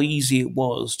of how easy it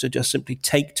was to just simply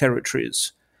take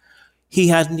territories. He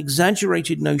had an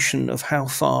exaggerated notion of how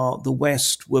far the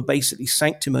West were basically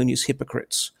sanctimonious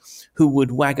hypocrites who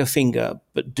would wag a finger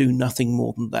but do nothing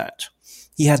more than that.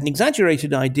 He had an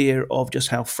exaggerated idea of just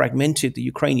how fragmented the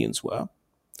Ukrainians were.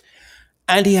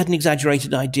 And he had an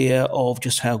exaggerated idea of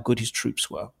just how good his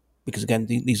troops were. Because, again,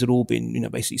 these had all been,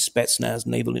 basically Spetsnaz,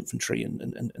 naval infantry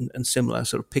and similar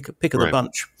sort of pick of the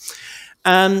bunch.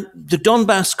 And the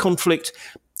Donbass conflict,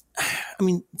 I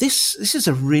mean, this is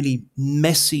a really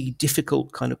messy,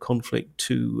 difficult kind of conflict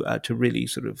to really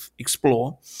sort of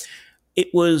explore. It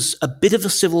was a bit of a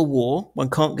civil war. One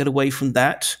can't get away from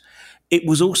that. It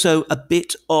was also a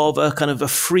bit of a kind of a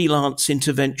freelance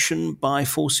intervention by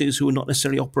forces who were not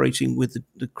necessarily operating with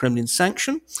the Kremlin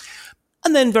sanction.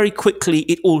 And then very quickly,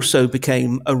 it also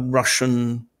became a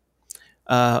Russian,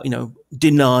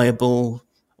 deniable,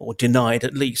 or denied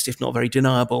at least, if not very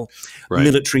deniable,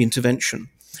 military intervention.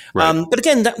 Right. But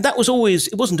again, that was always,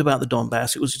 it wasn't about the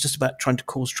Donbass. It was just about trying to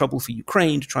cause trouble for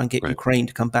Ukraine, to try and get Ukraine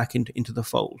to come back into the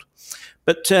fold.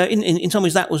 But in some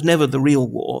ways, that was never the real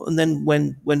war. And then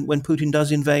when Putin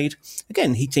does invade,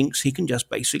 again, he thinks he can just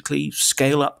basically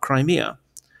scale up Crimea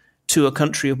to a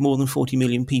country of more than 40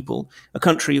 million people, a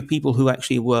country of people who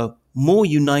actually were more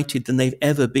united than they've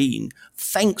ever been,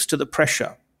 thanks to the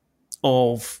pressure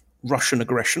of Russian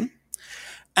aggression.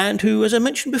 And who, as I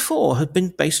mentioned before, had been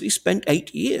basically spent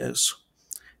 8 years,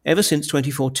 ever since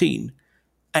 2014,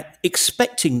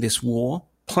 expecting this war,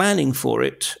 planning for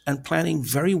it, and planning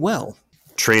very well.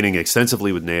 Training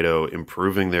extensively with NATO,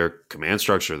 improving their command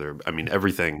structure,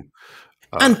 everything.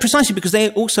 And precisely because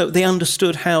they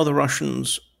understood how the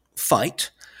Russians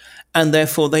fight, and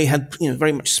therefore they had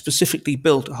very much specifically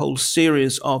built a whole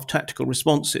series of tactical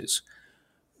responses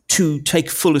to take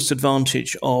fullest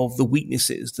advantage of the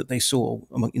weaknesses that they saw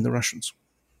in the Russians.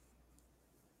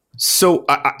 So,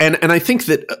 and I think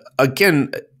that,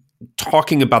 again,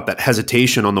 talking about that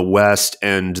hesitation on the West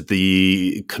and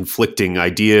the conflicting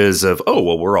ideas of,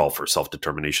 we're all for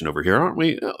self-determination over here, aren't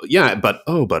we? Yeah, but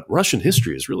Russian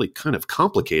history is really kind of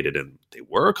complicated, and they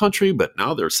were a country, but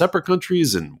now they're separate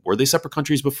countries, and were they separate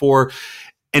countries before?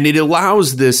 And it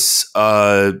allows this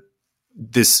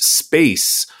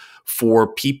space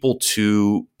for people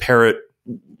to parrot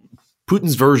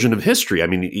Putin's version of history. I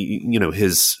mean,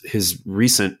 his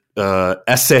recent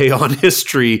essay on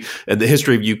history and the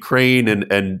history of Ukraine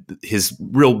and his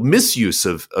real misuse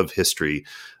of history,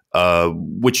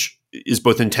 which is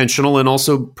both intentional and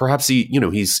also perhaps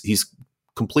he's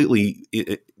completely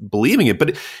believing it.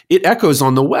 But it echoes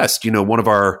on the West. One of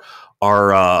our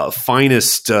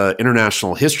finest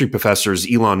international history professors,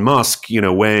 Elon Musk,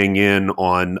 weighing in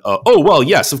on,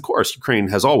 yes, of course, Ukraine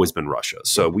has always been Russia,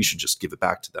 so we should just give it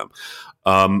back to them.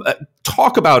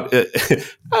 Talk about,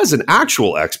 as an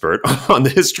actual expert on the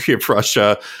history of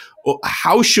Russia,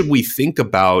 how should we think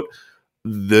about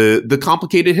the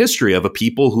complicated history of a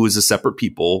people who is a separate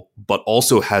people, but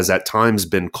also has at times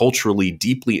been culturally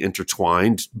deeply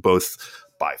intertwined, both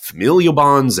by familial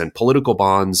bonds and political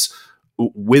bonds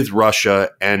with Russia,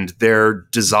 and their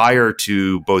desire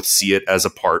to both see it as a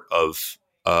part of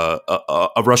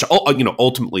Russia.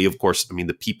 Ultimately, of course, I mean,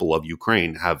 the people of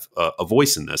Ukraine have a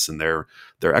voice in this, and they're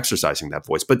exercising that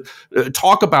voice. But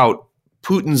talk about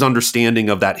Putin's understanding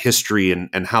of that history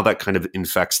and how that kind of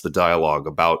infects the dialogue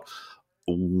about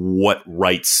what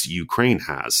rights Ukraine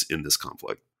has in this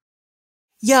conflict.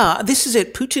 Yeah, this is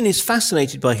it. Putin is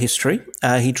fascinated by history.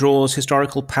 He draws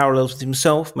historical parallels with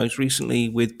himself, most recently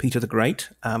with Peter the Great.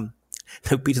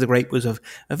 Though Peter the Great was a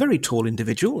very tall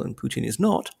individual and Putin is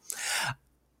not.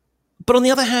 But on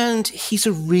the other hand, he's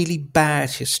a really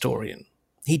bad historian.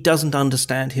 He doesn't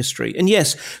understand history. And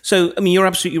yes, so, I mean, you're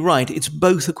absolutely right. It's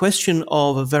both a question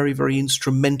of a very, very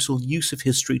instrumental use of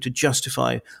history to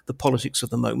justify the politics of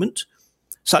the moment,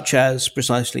 such as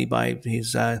precisely by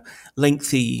his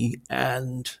lengthy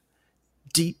and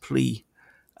deeply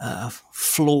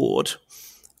flawed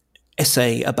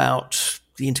essay about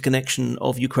the interconnection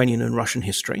of Ukrainian and Russian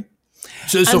history.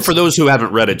 So for those who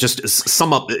haven't read it, just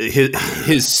sum up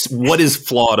his what is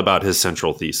flawed about his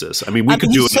central thesis. I mean, we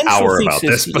could do an hour about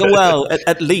this. But. Well,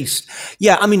 at least.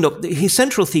 Yeah, I mean, look, his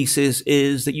central thesis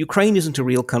is that Ukraine isn't a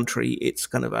real country. It's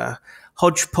kind of a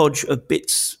hodgepodge of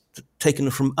bits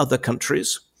taken from other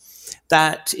countries,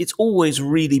 that it's always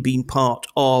really been part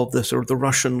of the sort of the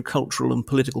Russian cultural and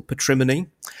political patrimony.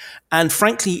 And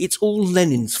frankly, it's all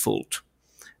Lenin's fault.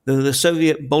 The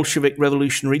Soviet Bolshevik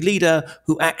revolutionary leader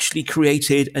who actually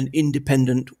created an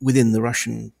independent within the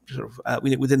Russian,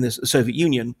 within the Soviet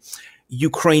Union,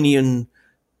 Ukrainian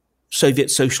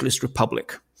Soviet Socialist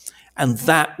Republic. And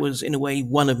that was, in a way,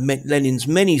 one of Lenin's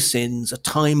many sins. A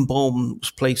time bomb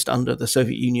was placed under the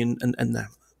Soviet Union,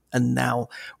 and now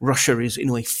Russia is, in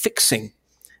a way, fixing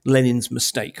Lenin's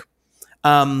mistake.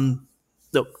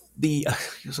 Look,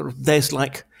 there's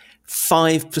like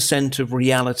 5% of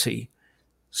reality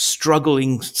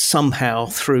struggling somehow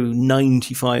through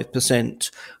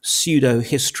 95%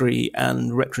 pseudo-history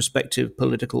and retrospective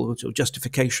political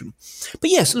justification. But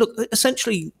yes, look,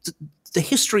 essentially, the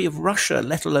history of Russia,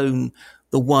 let alone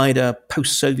the wider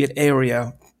post-Soviet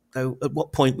area, though at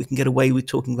what point we can get away with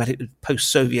talking about it as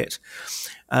post-Soviet,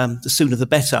 the sooner the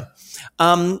better.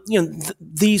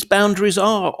 These boundaries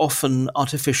are often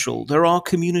artificial. There are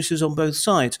communities on both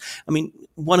sides. I mean,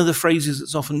 one of the phrases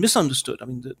that's often misunderstood, I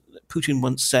mean, that Putin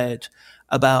once said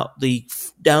about the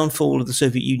downfall of the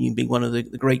Soviet Union being one of the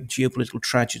great geopolitical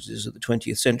tragedies of the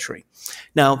 20th century.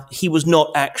 Now, he was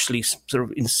not actually sort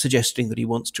of suggesting that he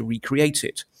wants to recreate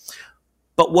it.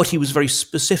 But what he was very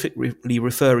specifically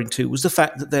referring to was the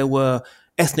fact that there were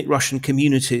ethnic Russian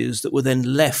communities that were then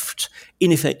left,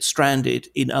 in effect, stranded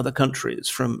in other countries,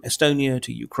 from Estonia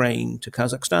to Ukraine to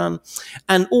Kazakhstan,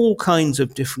 and all kinds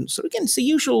of different. So again, it's the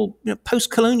usual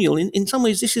post-colonial. In some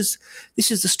ways, this is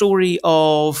the story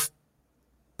of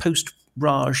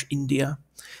post-Raj India.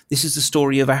 This is the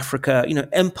story of Africa.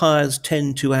 Empires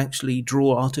tend to actually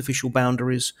draw artificial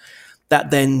boundaries that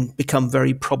then become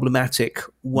very problematic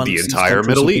once the entire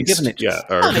Middle East.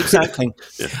 Exactly.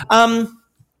 Yeah.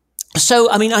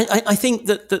 So, I mean, I think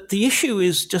that the issue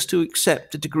is just to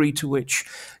accept the degree to which,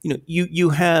 you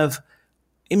have,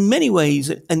 in many ways,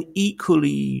 an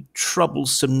equally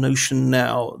troublesome notion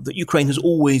now that Ukraine has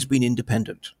always been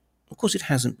independent. Of course, it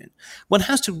hasn't been. One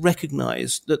has to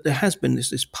recognize that there has been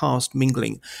this past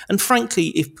mingling. And frankly,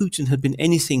 if Putin had been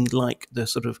anything like the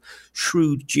sort of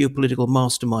shrewd geopolitical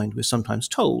mastermind we're sometimes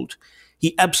told,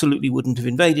 he absolutely wouldn't have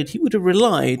invaded. He would have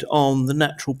relied on the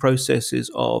natural processes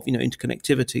of,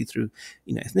 interconnectivity through,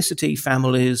 ethnicity,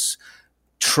 families,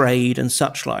 trade, and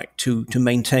such like to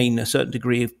maintain a certain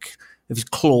degree of his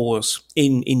claws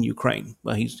in Ukraine.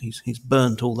 Well, he's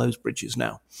burnt all those bridges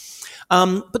now.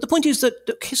 But the point is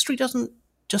that history doesn't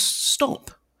just stop.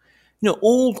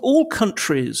 All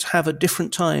countries have at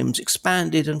different times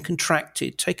expanded and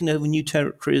contracted, taken over new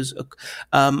territories,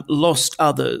 lost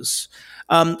others.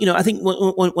 I think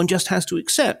one just has to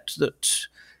accept that,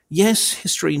 yes,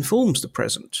 history informs the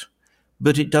present,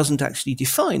 but it doesn't actually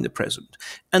define the present.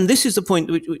 And this is the point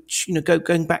which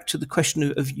going back to the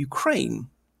question of Ukraine.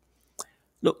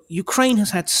 Look, Ukraine has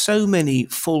had so many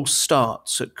false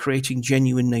starts at creating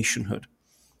genuine nationhood.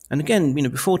 And again,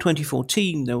 before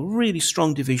 2014, there were really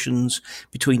strong divisions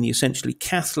between the essentially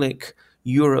Catholic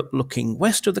Europe looking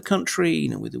west of the country,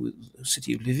 with the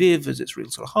city of Lviv as its real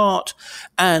sort of heart,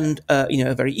 and,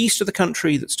 a very east of the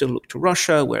country that still looked to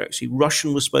Russia, where actually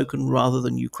Russian was spoken rather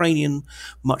than Ukrainian,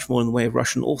 much more in the way of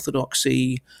Russian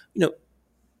Orthodoxy.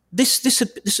 This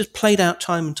has played out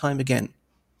time and time again.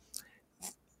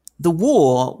 The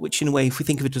war, which in a way, if we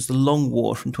think of it as the long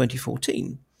war from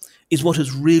 2014, is what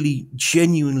has really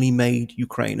genuinely made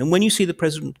Ukraine. And when you see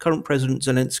the current president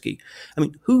Zelensky, I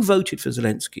mean, who voted for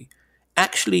Zelensky?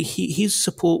 Actually, his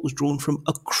support was drawn from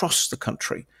across the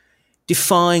country,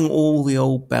 defying all the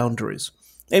old boundaries.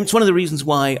 And it's one of the reasons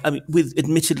why, I mean, with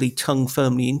admittedly tongue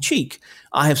firmly in cheek,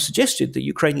 I have suggested that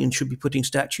Ukrainians should be putting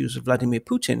statues of Vladimir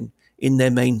Putin in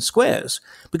their main squares,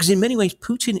 because in many ways,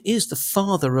 Putin is the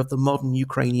father of the modern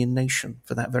Ukrainian nation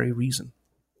for that very reason.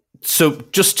 So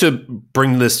just to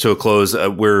bring this to a close,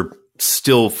 we're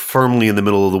still firmly in the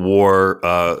middle of the war.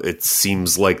 It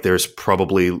seems like there's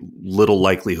probably little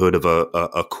likelihood of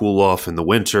a cool off in the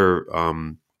winter.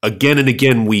 Again and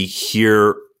again, we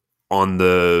hear on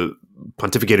the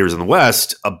pontificators in the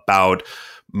West about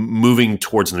moving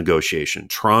towards negotiation,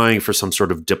 trying for some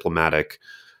sort of diplomatic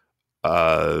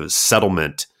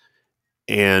settlement.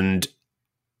 And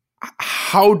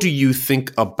how do you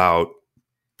think about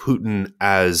Putin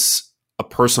as a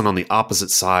person on the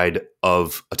opposite side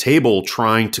of a table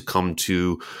trying to come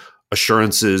to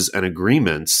assurances and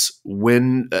agreements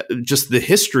when just the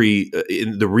history,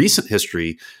 in the recent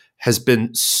history, has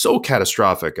been so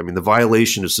catastrophic? I mean, the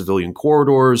violation of civilian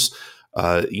corridors,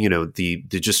 the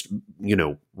just,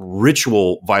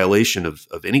 ritual violation of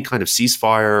any kind of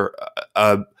ceasefire.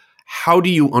 How do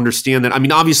you understand that? I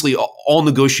mean, obviously, all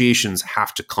negotiations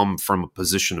have to come from a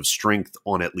position of strength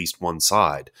on at least one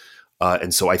side.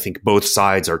 And so I think both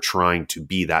sides are trying to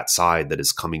be that side that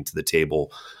is coming to the table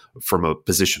from a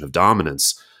position of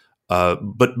dominance.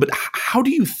 But how do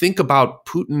you think about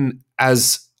Putin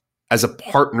as a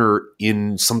partner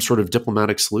in some sort of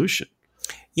diplomatic solution?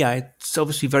 Yeah, it's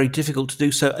obviously very difficult to do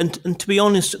so. And to be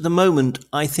honest, at the moment,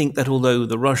 I think that although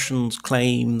the Russians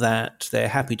claim that they're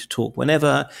happy to talk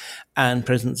whenever, and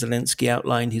President Zelensky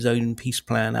outlined his own peace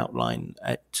plan outline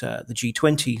at the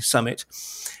G20 summit,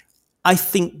 I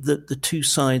think that the two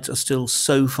sides are still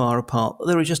so far apart that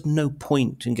there is just no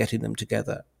point in getting them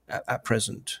together at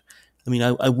present. I mean,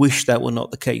 I wish that were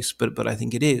not the case, but I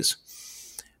think it is.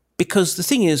 Because the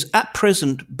thing is, at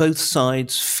present, both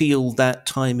sides feel that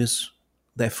time is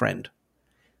their friend.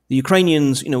 The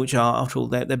Ukrainians, which are, after all,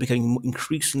 they're becoming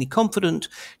increasingly confident,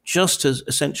 just as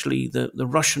essentially the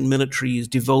Russian military is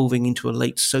devolving into a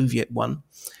late Soviet one.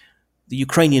 The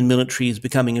Ukrainian military is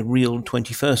becoming a real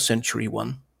 21st century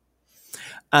one.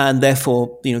 And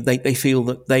therefore, they feel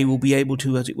that they will be able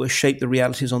to, as it were, shape the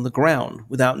realities on the ground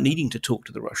without needing to talk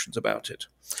to the Russians about it.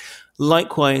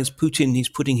 Likewise, Putin is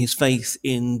putting his faith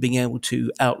in being able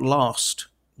to outlast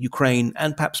Ukraine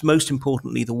and perhaps most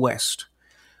importantly, the West,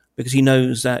 because he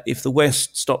knows that if the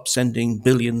West stops sending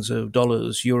billions of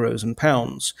dollars, euros and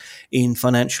pounds in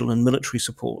financial and military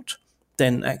support,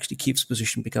 then actually Kyiv's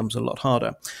position becomes a lot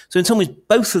harder. So in some ways,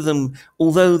 both of them,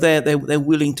 although they're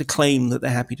willing to claim that they're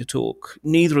happy to talk,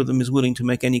 neither of them is willing to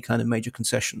make any kind of major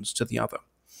concessions to the other.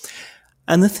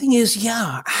 And the thing is,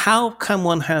 how can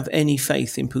one have any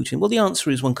faith in Putin? Well, the answer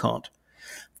is one can't.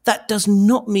 That does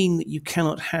not mean that you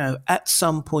cannot have, at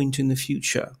some point in the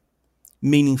future,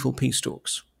 meaningful peace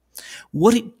talks.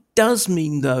 What it does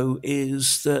mean, though,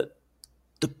 is that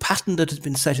the pattern that has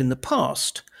been set in the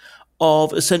past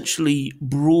of essentially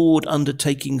broad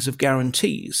undertakings of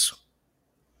guarantees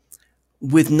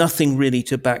with nothing really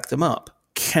to back them up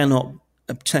cannot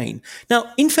obtain.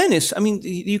 Now, in fairness, I mean, the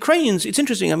Ukrainians, it's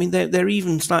interesting. I mean, they're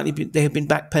even they have been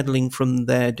backpedaling from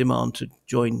their demand to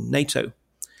join NATO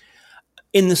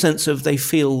in the sense of they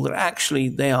feel that actually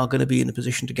they are going to be in a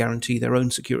position to guarantee their own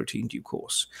security in due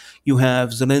course. You have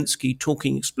Zelensky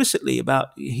talking explicitly about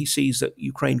he sees that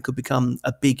Ukraine could become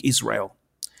a big Israel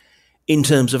in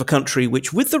terms of a country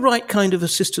which, with the right kind of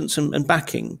assistance and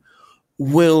backing,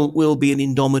 will be an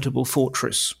indomitable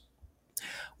fortress.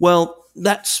 Well,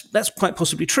 that's quite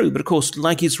possibly true, but of course,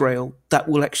 like Israel, that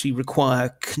will actually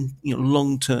require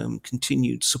long-term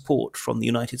continued support from the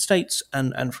United States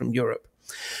and from Europe.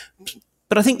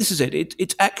 But I think this is it.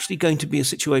 It's actually going to be a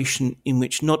situation in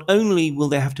which not only will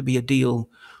there have to be a deal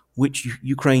which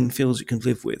Ukraine feels it can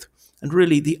live with, and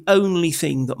really the only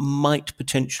thing that might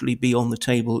potentially be on the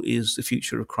table is the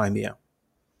future of Crimea.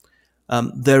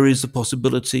 There is the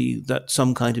possibility that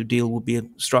some kind of deal will be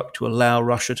struck to allow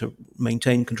Russia to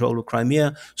maintain control of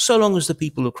Crimea, so long as the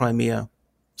people of Crimea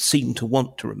seem to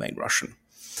want to remain Russian.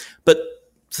 But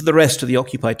for the rest of the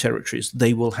occupied territories,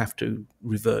 they will have to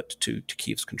revert to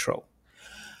Kyiv's control.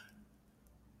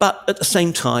 But at the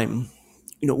same time,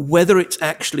 whether it's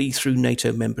actually through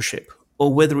NATO membership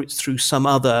or whether it's through some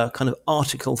other kind of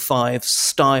Article 5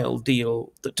 style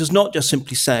deal that does not just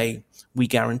simply say, we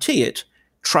guarantee it,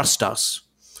 trust us,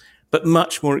 but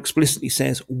much more explicitly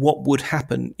says what would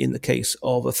happen in the case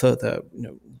of a further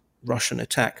Russian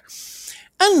attack,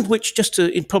 and which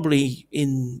probably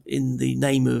in the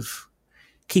name of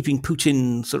keeping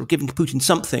Putin, sort of giving Putin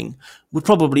something, would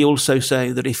probably also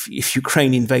say that if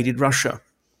Ukraine invaded Russia,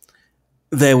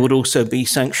 there would also be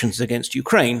sanctions against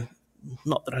Ukraine.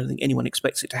 Not that I don't think anyone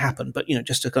expects it to happen, but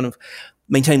just to kind of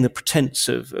maintain the pretense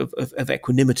of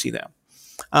equanimity there.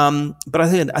 But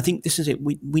I think this is it.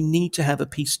 We need to have a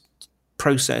peace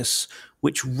process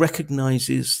which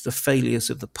recognizes the failures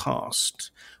of the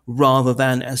past, rather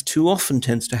than, as too often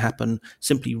tends to happen,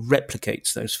 simply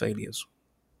replicates those failures.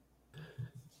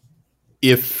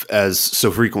 If, as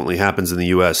so frequently happens in the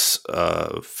U.S.,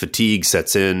 fatigue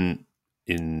sets in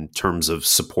terms of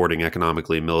supporting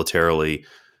economically and militarily,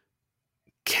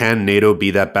 can NATO be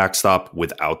that backstop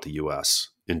without the U.S.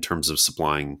 in terms of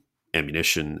supplying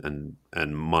ammunition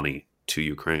and money to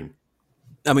Ukraine?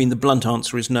 I mean, the blunt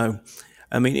answer is no.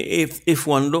 I mean, if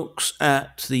one looks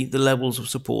at the levels of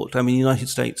support, I mean, the United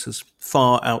States has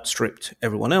far outstripped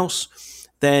everyone else.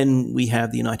 Then we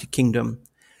have the United Kingdom,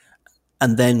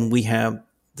 and then we have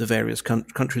the various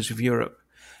countries of Europe.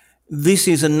 This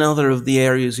is another of the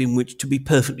areas in which, to be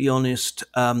perfectly honest,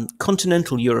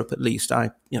 continental Europe, at least,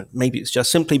 maybe it's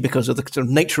just simply because of the sort of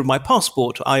nature of my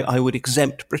passport, I would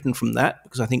exempt Britain from that,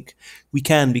 because I think we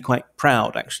can be quite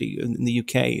proud, actually, in the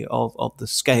UK of the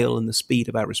scale and the speed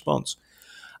of our response.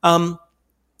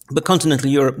 But continental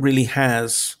Europe really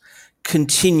has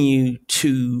continued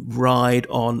to ride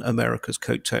on America's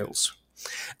coattails.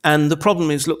 And the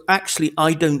problem is, look, actually,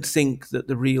 I don't think that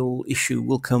the real issue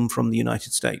will come from the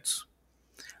United States.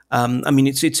 I mean,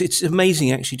 it's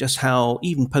amazing, actually, just how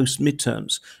even post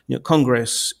midterms,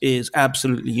 Congress is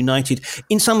absolutely united.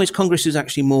 In some ways, Congress is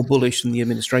actually more bullish than the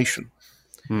administration.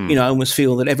 I almost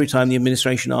feel that every time the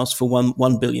administration asks for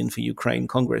 $1 billion for Ukraine,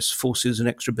 Congress forces an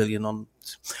extra $1 billion on.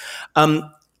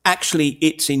 Actually,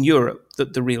 it's in Europe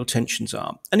that the real tensions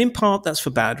are, and in part that's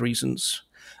for bad reasons.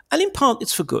 And in part,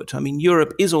 it's for good. I mean,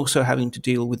 Europe is also having to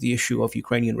deal with the issue of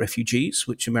Ukrainian refugees,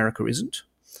 which America isn't.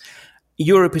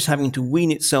 Europe is having to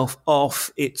wean itself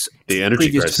off its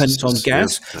previous dependence on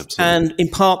gas. Yeah, and in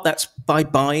part, that's by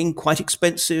buying quite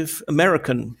expensive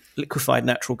American liquefied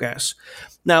natural gas.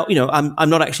 Now, I'm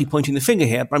not actually pointing the finger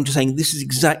here, but I'm just saying this is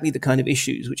exactly the kind of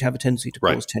issues which have a tendency to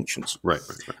cause tensions. Right.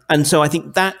 And so I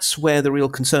think that's where the real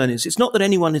concern is. It's not that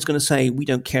anyone is going to say, we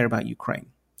don't care about Ukraine.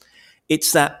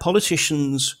 It's that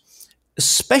politicians,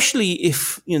 especially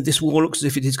if this war looks as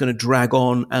if it is going to drag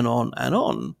on and on and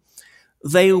on,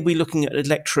 they will be looking at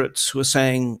electorates who are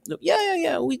saying,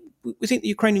 we think the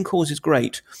Ukrainian cause is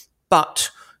great, but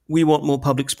we want more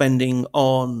public spending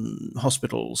on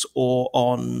hospitals or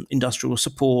on industrial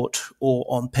support or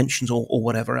on pensions or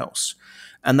whatever else.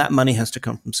 And that money has to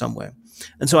come from somewhere.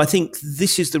 And so I think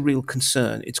this is the real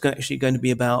concern. It's actually going to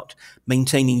be about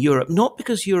maintaining Europe, not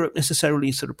because Europe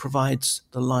necessarily sort of provides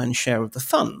the lion's share of the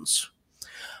funds,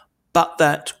 but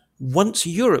that once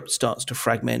Europe starts to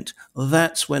fragment,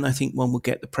 that's when I think one will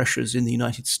get the pressures in the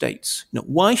United States.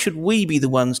 Why should we be the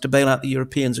ones to bail out the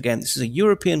Europeans again? This is a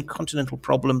European continental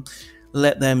problem.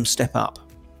 Let them step up.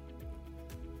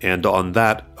 And on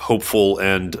that hopeful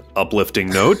and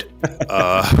uplifting note,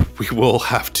 we will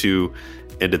have to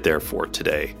end it there for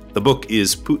today. The book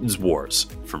is Putin's Wars,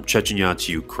 From Chechnya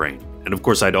to Ukraine. And of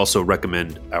course, I'd also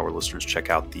recommend our listeners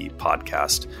check out the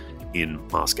podcast In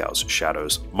Moscow's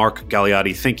Shadows. Mark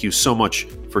Galeotti, thank you so much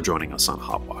for joining us on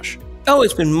Hot Wash. Oh,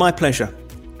 it's been my pleasure.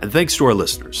 And thanks to our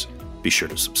listeners. Be sure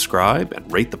to subscribe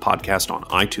and rate the podcast on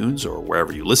iTunes or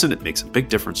wherever you listen. It makes a big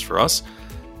difference for us.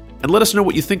 And let us know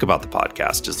what you think about the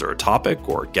podcast. Is there a topic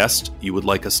or a guest you would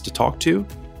like us to talk to?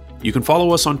 You can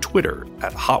follow us on Twitter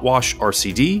at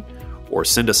HotwashRCD or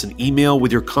send us an email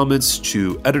with your comments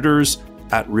to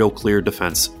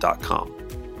editors@realcleardefense.com.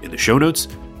 In the show notes,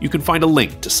 you can find a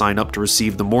link to sign up to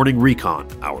receive the Morning Recon,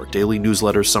 our daily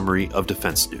newsletter summary of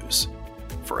defense news.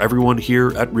 For everyone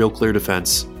here at Real Clear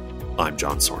Defense, I'm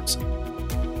John Sorensen.